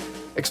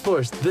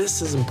 Explorers,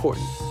 this is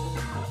important.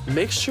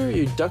 Make sure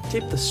you duct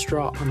tape the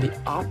straw on the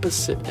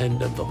opposite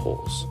end of the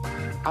holes.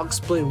 I'll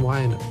explain why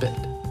in a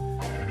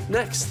bit.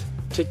 Next,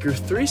 take your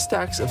 3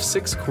 stacks of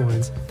 6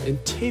 coins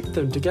and tape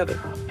them together,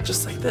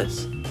 just like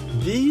this.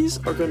 These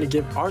are going to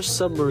give our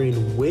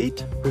submarine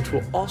weight, which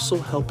will also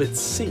help it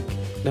sink.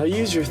 Now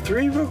use your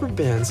 3 rubber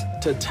bands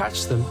to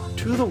attach them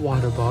to the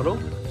water bottle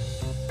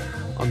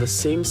on the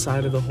same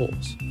side of the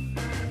holes.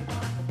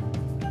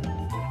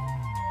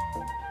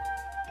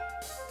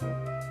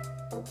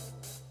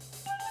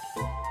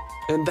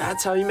 And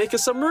that's how you make a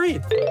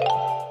submarine.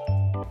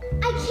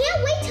 I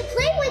can't wait to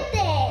play with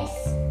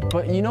this.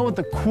 But you know what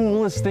the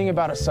coolest thing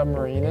about a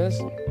submarine is?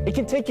 It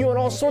can take you on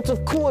all sorts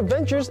of cool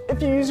adventures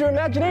if you use your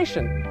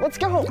imagination. Let's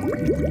go.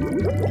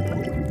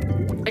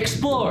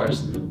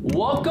 Explorers,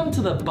 welcome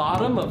to the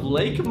bottom of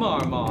Lake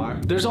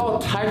MarMar. There's all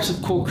types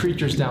of cool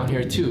creatures down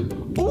here too.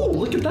 Oh,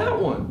 look at that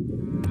one.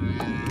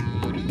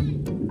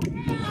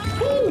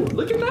 Oh,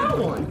 look at that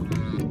one.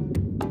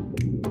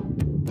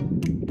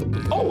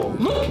 Oh,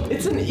 look,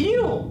 it's an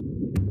eel.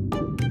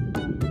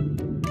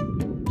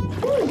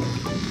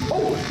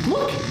 Oh,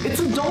 look, it's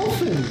a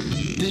dolphin.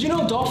 Did you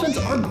know dolphins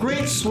are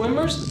great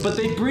swimmers, but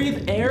they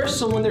breathe air,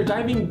 so when they're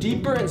diving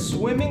deeper and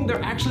swimming,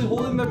 they're actually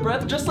holding their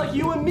breath just like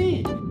you and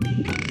me.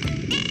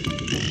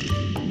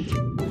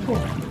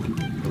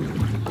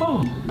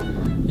 Oh,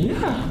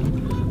 yeah.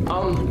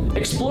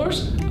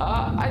 Explorers,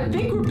 I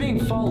think we're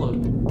being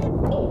followed.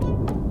 Oh,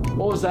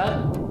 what was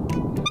that?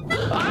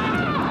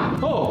 Ah!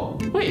 Oh,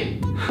 wait.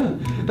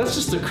 That's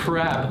just a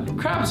crab.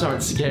 Crabs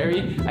aren't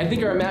scary. I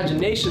think our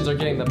imaginations are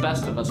getting the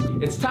best of us.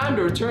 It's time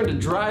to return to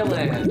dry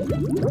land.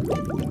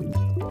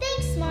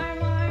 Thanks,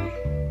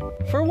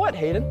 MarMar. For what,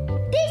 Hayden?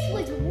 This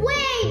was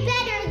way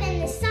better than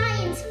the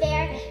science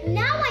fair.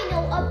 Now I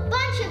know a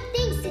bunch of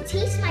things to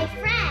teach my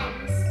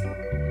friends.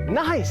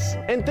 Nice.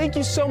 And thank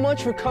you so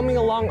much for coming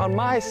along on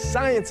my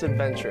science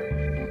adventure.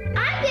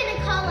 I'm gonna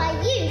call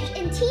Ayush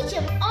and teach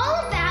him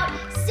all about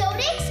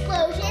soda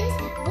explosions,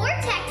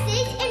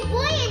 vortexes, and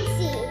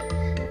buoyancy.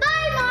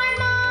 Bye,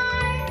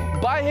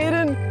 MarMar! Bye,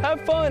 Hayden.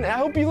 Have fun. I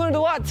hope you learned a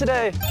lot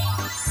today.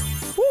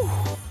 Whew.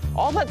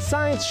 All that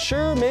science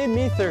sure made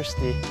me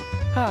thirsty.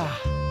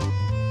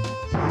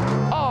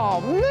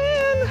 Oh,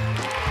 man!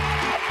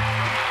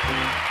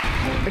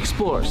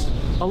 Explorers,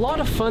 a lot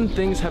of fun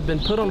things have been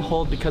put on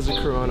hold because of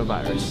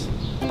coronavirus.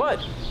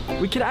 But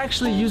we could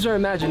actually use our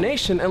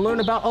imagination and learn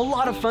about a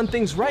lot of fun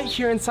things right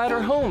here inside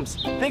our homes.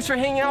 Thanks for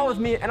hanging out with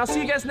me, and I'll see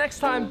you guys next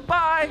time.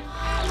 Bye!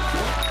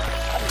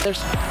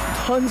 There's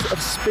tons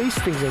of space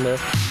things in there.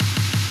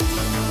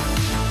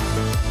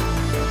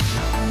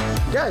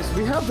 Guys,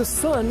 we have the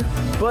sun,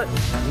 but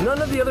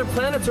none of the other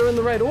planets are in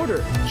the right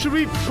order. Should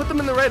we put them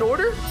in the right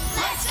order?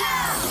 Let's go!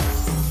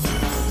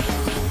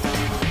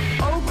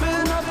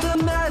 Open up the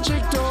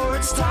magic door,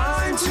 it's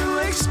time to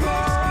explore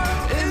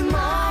in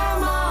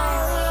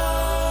MarMar.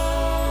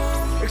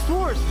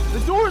 Explorers, the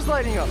door is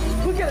lighting up.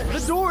 Look at it,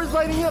 the door is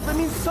lighting up. That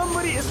means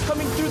somebody is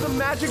coming through the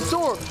magic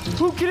door.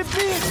 Who can it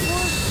be,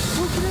 Explorers?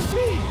 Who can it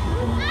be?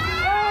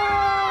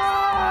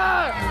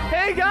 Ah!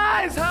 Hey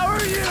guys, how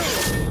are you?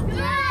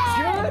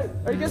 Good?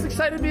 Are you guys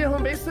excited to be at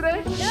home base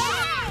today?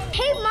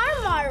 Hey,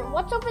 MarMar,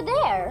 what's over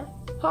there?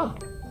 Huh,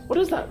 what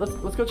is that?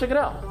 Let's go check it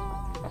out.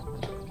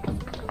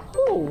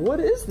 Oh, what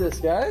is this,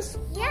 guys?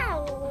 Yeah,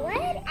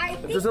 what? I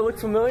think Does it look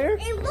familiar?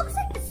 it looks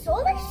like the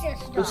solar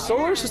system. The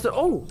solar system.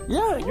 Oh,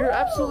 yeah, you're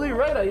absolutely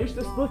right. Ayush,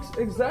 this looks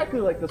exactly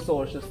like the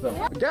solar system.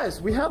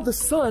 Guys, we have the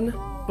sun,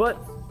 but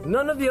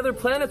none of the other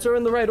planets are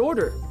in the right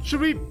order.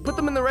 Should we put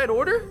them in the right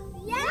order?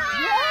 Yeah!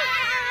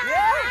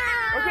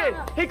 Okay,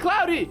 hey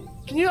Cloudy,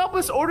 can you help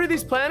us order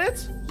these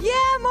planets?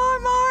 Yeah,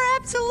 MarMar,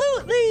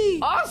 absolutely.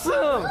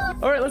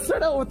 Awesome! All right, let's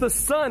start out with the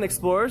sun,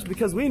 Explorers,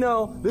 because we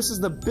know this is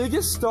the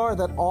biggest star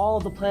that all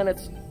the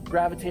planets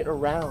gravitate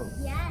around.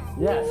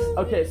 Yes.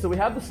 Okay, so we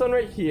have the sun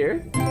right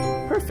here.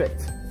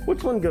 Perfect.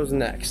 Which one goes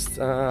next?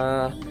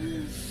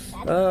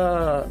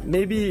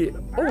 Maybe.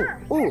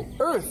 Oh,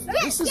 Earth.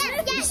 This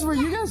is where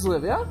you guys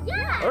live, yeah?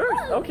 Yeah.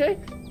 Earth. Okay.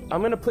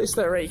 I'm gonna place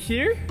that right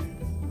here.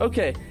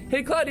 Okay.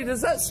 Hey, Cloudy,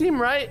 does that seem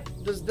right?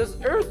 Does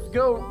Earth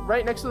go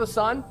right next to the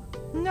sun?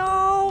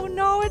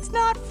 No, it's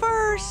not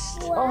first.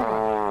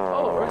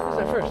 Oh, Earth is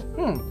at first.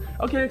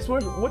 Okay,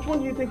 Explorers, which one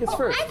do you think is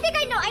first? I think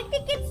I know. I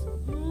think it's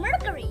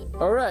Mercury.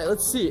 All right,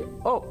 let's see.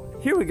 Oh,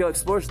 here we go,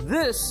 Explorers.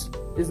 This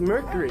is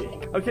Mercury.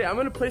 Okay, I'm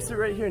gonna place it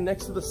right here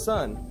next to the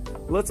sun.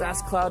 Let's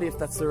ask Cloudy if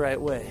that's the right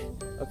way.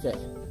 Okay.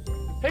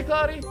 Hey,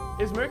 Cloudy,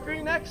 is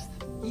Mercury next?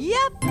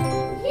 Yep.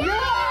 Guys,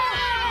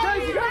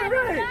 you got it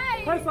right.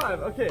 High five.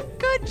 Okay.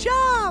 Good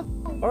job.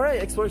 All right,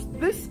 explorers,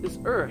 this is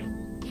Earth.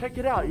 Check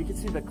it out. You can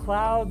see the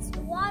clouds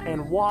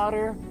and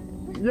water.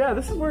 Yeah,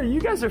 this is where you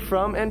guys are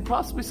from, and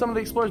possibly some of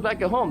the explorers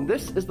back at home.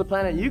 This is the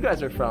planet you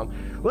guys are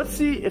from. Let's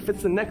see if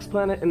it's the next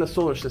planet in the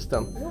solar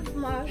system.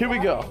 Here we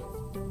go.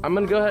 I'm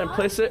gonna go ahead and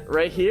place it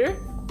right here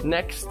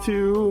next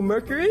to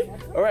Mercury.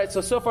 All right,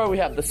 so far we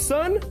have the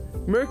Sun,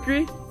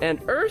 Mercury,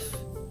 and Earth.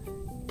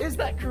 Is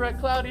that correct,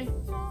 Cloudy?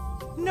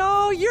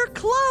 No, you're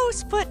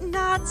close, but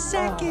not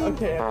second.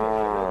 Okay,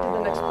 what could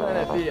the next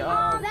planet be?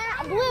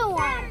 That blue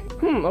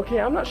one. Okay,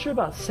 I'm not sure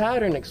about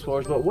Saturn,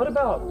 explorers, but what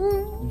about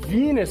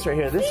Venus right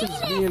here? This is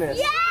Venus.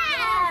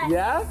 Yeah.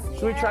 Yeah?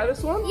 Should we try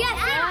this one?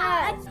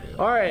 Yes.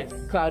 All right,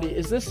 Cloudy,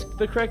 is this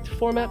the correct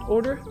format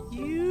order?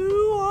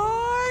 You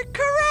are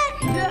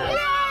correct.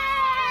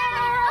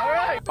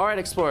 All right,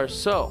 explorers,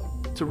 so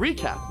to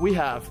recap, we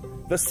have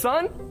the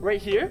Sun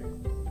right here,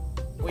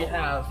 we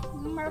have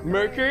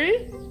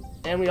Mercury,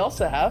 and we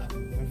also have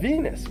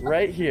Venus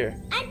right here.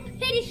 I'm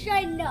pretty sure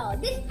I know.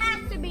 This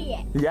has to be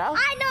it. Yeah?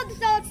 I know the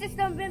solar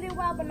system really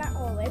well, but not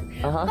always.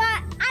 Uh-huh.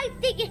 But I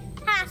think it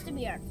has to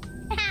be Earth.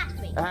 It has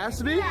to be. It has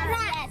to be?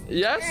 Yes.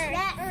 Yes?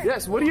 Yes.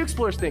 Yes, what do you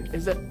explorers think?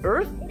 Is it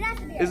Earth? It has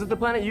to be Earth. Is it the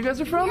planet you guys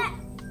are from?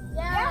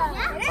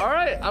 Yeah. All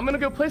right, I'm gonna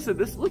go place it.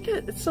 Look at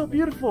it, it's so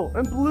beautiful,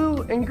 and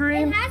blue and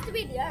green. It has to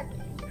be the Earth.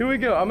 Here we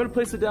go, I'm gonna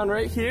place it down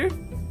right here.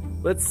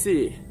 Let's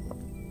see.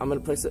 I'm gonna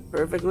place it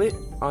perfectly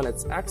on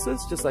its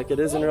axis, just like it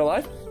is in real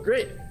life.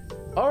 Great.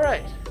 All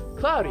right,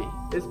 Cloudy,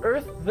 is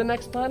Earth the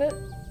next planet?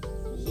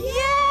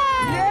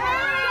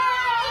 Yeah.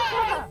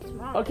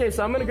 Okay,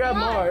 so I'm gonna grab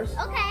Mars.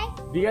 Okay.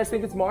 Do you guys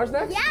think it's Mars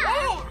next?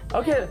 Yeah.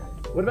 Okay,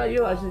 what about you,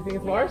 Elijah? Do you think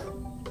it's Mars?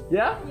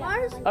 Yeah?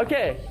 Mars.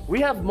 Okay,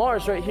 we have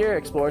Mars right here,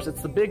 explorers.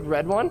 It's the big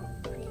red one.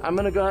 I'm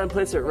gonna go ahead and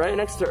place it right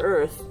next to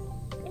Earth.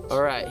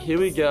 All right, here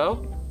we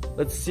go.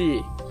 Let's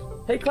see.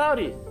 Hey,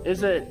 Cloudy,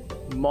 is it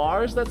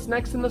Mars that's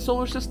next in the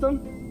solar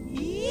system?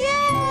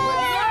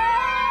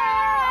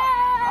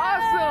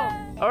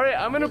 Awesome! All right,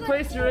 I'm gonna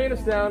place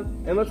Uranus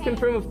down, and let's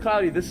confirm with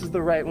Cloudy this is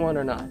the right one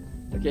or not.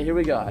 Okay, here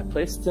we go. I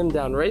placed him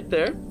down right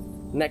there,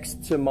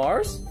 next to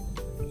Mars.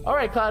 All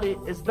right, Cloudy,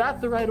 is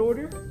that the right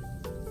order?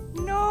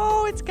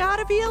 No, it's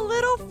gotta be a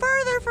little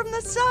further from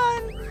the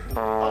sun.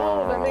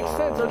 Oh, that makes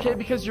sense, okay,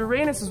 because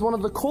Uranus is one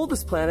of the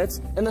coldest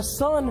planets, and the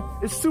sun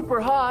is super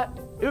hot.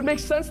 It would make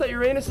sense that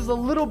Uranus is a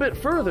little bit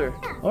further.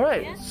 All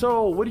right,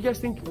 so what do you guys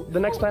think the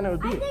next planet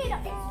would be?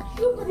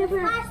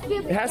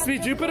 It has to be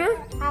Jupiter?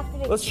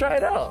 Let's try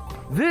it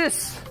out.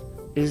 This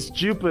is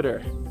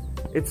Jupiter.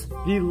 It's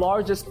the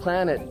largest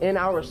planet in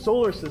our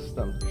solar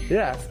system.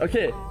 Yes,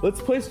 okay,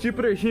 let's place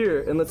Jupiter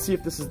here and let's see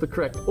if this is the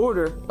correct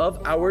order of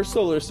our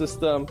solar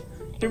system.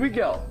 Here we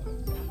go.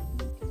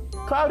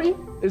 Cloudy,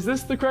 is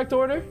this the correct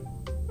order?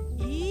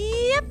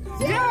 Yep.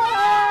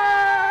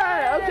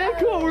 Yeah! Okay,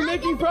 cool, we're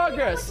making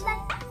progress.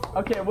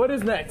 Okay, what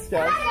is next,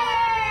 guys?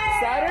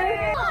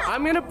 Saturn?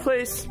 I'm gonna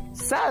place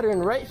Saturn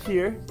right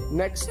here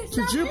next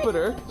to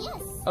Jupiter.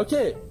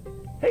 Okay.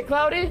 Hey,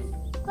 Cloudy.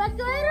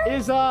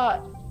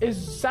 Is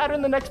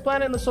Saturn the next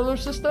planet in the solar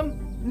system?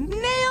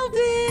 Nailed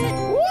it.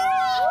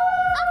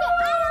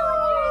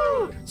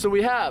 So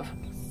we have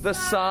the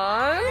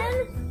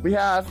Sun, we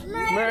have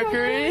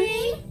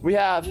Mercury, we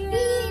have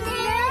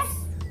Venus,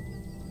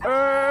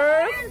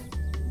 Earth,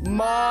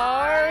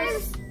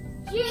 Mars,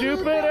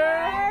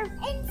 Jupiter,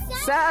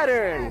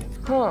 Saturn.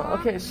 Huh,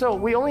 okay, so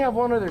we only have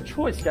one other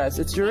choice, guys.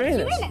 It's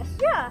Uranus.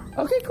 Yeah.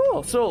 Okay,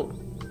 cool. So,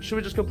 should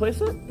we just go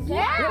place it?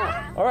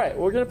 Yeah. All right,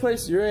 we're gonna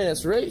place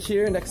Uranus right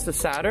here next to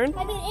Saturn.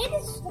 I mean, it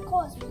is the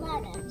coldest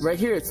planet. Right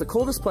here, it's the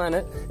coldest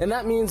planet, and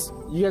that means,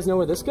 you guys know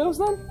where this goes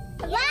then?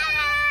 Yeah.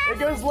 It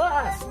goes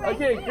last.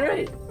 Okay,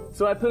 great.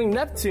 So I'm putting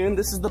Neptune,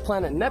 this is the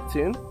planet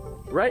Neptune,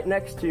 right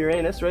next to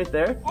Uranus, right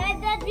there.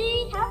 And then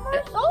we have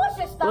our solar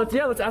system.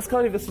 Let's ask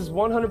Cloudy if this is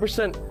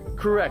 100%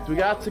 correct. We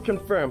got to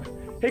confirm.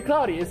 Hey,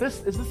 Cloudy, is this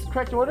the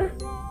correct order?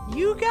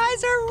 You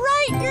guys are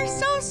right. You're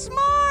so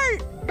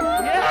smart.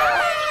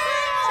 Yeah!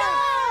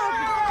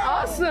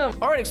 Awesome!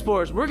 All right,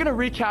 explorers, we're gonna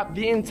recap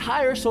the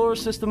entire solar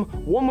system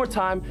one more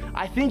time.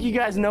 I think you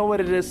guys know what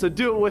it is, so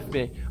do it with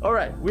me. All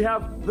right, we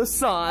have the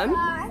Sun,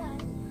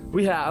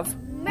 we have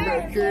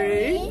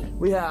Mercury,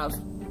 we have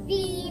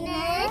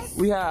Venus,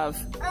 we have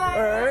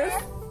Earth,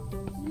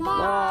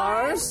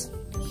 Mars,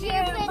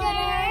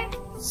 Jupiter,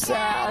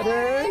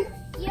 Saturn,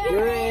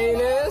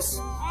 Uranus,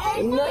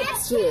 and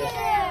Neptune.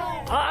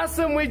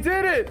 Awesome, we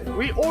did it!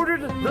 We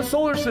ordered the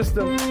solar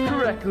system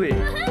correctly.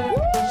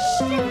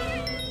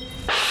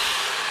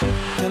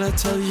 Can I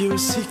tell you a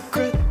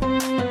secret?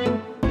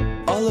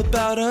 All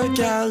about our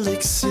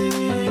galaxy,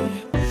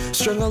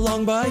 strung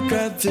along by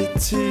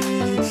gravity,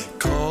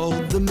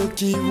 called the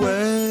Milky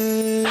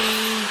Way.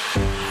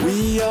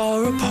 We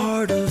are a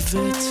part of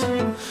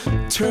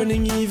it,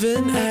 turning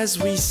even as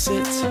we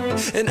sit.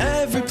 And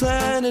every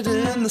planet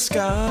in the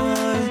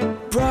sky,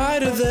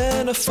 brighter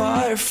than a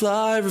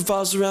firefly,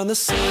 revolves around the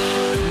sun.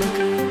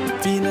 Mercury,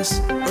 Venus,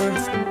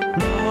 Earth,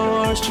 Mars.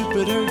 Mars,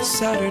 Jupiter,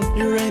 Saturn,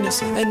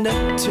 Uranus, and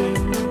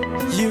Neptune.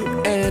 You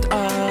and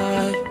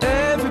I.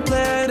 Every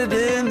planet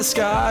in the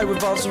sky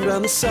revolves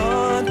around the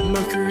sun.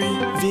 Mercury,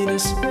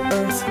 Venus,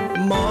 Earth,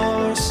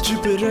 Mars,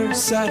 Jupiter,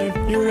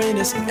 Saturn,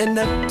 Uranus, and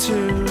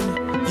Neptune.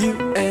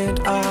 You and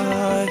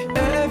I.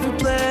 Every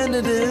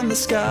planet in the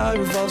sky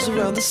revolves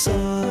around the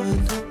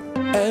sun.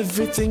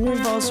 Everything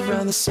revolves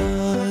around the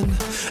sun.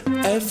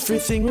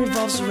 Everything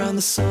revolves around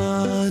the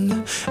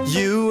sun.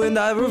 You and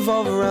I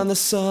revolve around the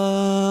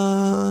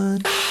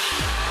sun.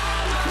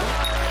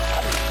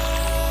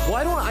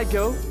 Why don't I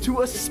go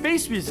to a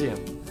space museum?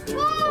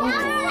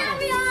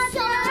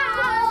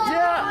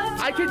 Yeah,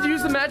 I could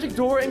use the magic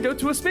door and go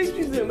to a space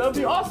museum. That would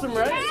be awesome,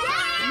 right?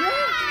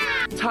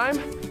 Yeah. Time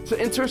to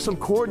enter some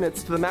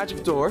coordinates to the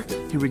magic door.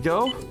 Here we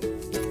go.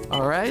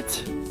 All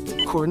right.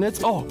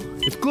 Coordinates. Oh,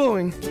 it's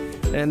glowing.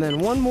 And then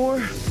one more.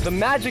 The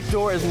magic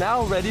door is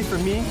now ready for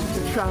me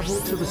to travel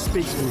to the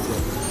space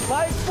museum.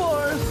 Bye,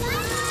 explorers.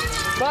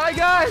 Bye,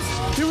 guys.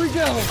 Here we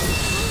go.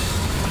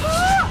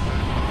 Ah!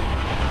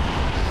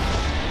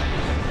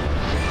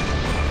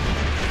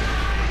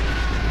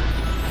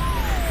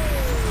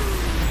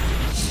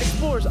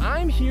 Explorers,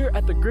 I'm here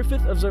at the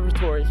Griffith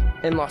Observatory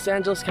in Los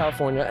Angeles,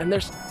 California, and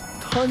there's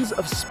tons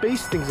of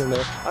space things in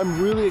there.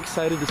 I'm really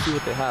excited to see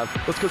what they have.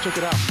 Let's go check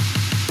it out.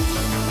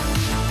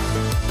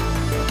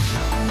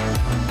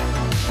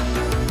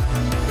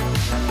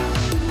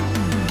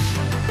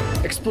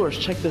 Explorers,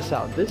 check this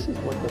out. This is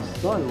what the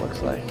sun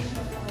looks like.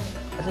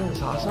 Isn't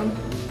this awesome?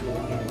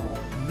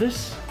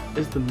 This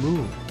is the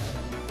moon.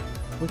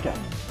 Look at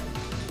it.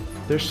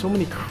 There's so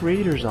many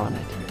craters on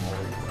it.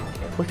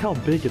 Look how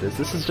big it is.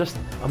 This is just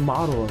a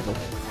model of it.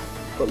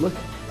 But look,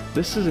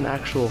 this is an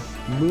actual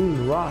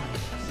moon rock.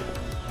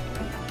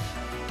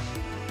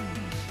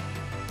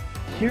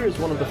 Here is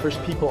one of the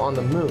first people on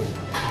the moon,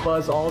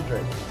 Buzz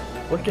Aldrin.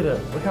 Look at him.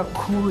 Look how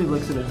cool he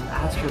looks in his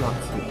astronaut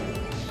suit.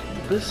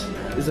 This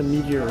is a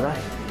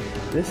meteorite.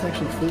 This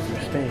actually flew through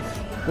space.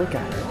 Look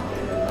at it.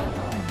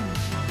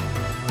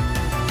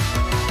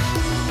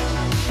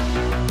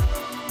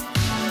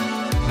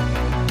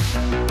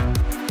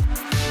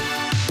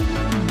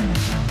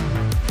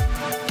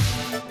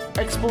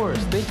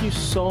 Explorers, thank you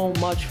so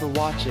much for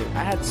watching.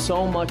 I had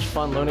so much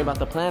fun learning about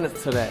the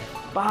planets today.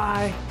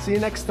 Bye. See you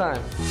next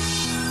time.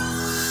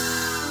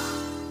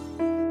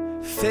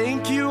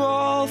 Thank you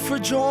all for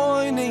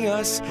joining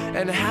us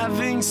and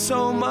having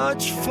so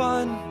much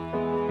fun.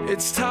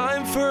 It's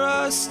time for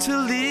us to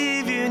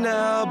leave you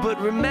now,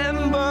 but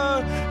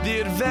remember,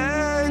 the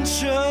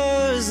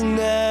adventure's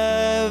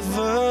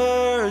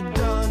never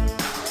done.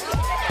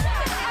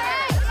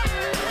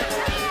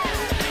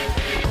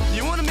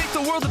 You want to make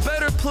the world a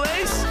better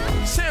place?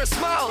 Share,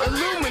 smile,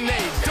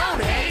 illuminate,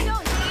 don't hate.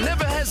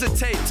 Never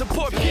hesitate to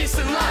pour peace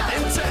and love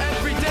into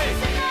every day.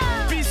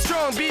 Be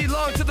strong,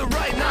 belong to the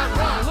right, not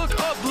wrong. Look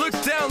up, look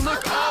down,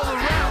 look all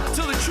around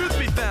till the truth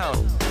be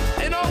found.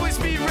 And always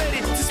be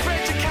ready to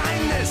spread your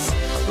kindness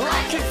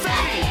like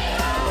confetti.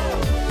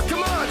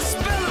 Come on,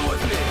 spell it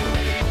with me.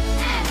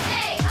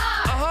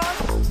 M-A-R.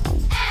 Uh-huh.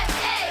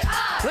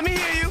 M-A-R. Let me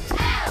hear you.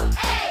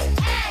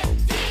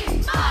 L-A-N-D.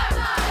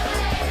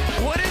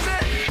 MarMar's. What is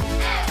it?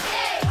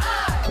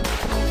 M-A-R.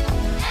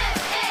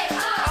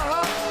 M-A-R.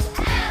 Uh-huh.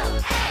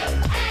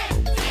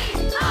 L-A-N-D.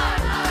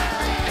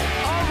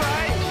 MarMar's. All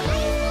right.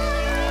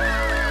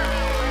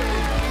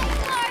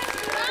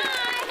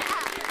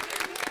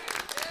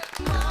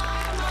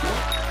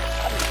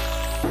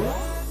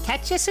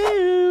 Catch you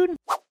soon.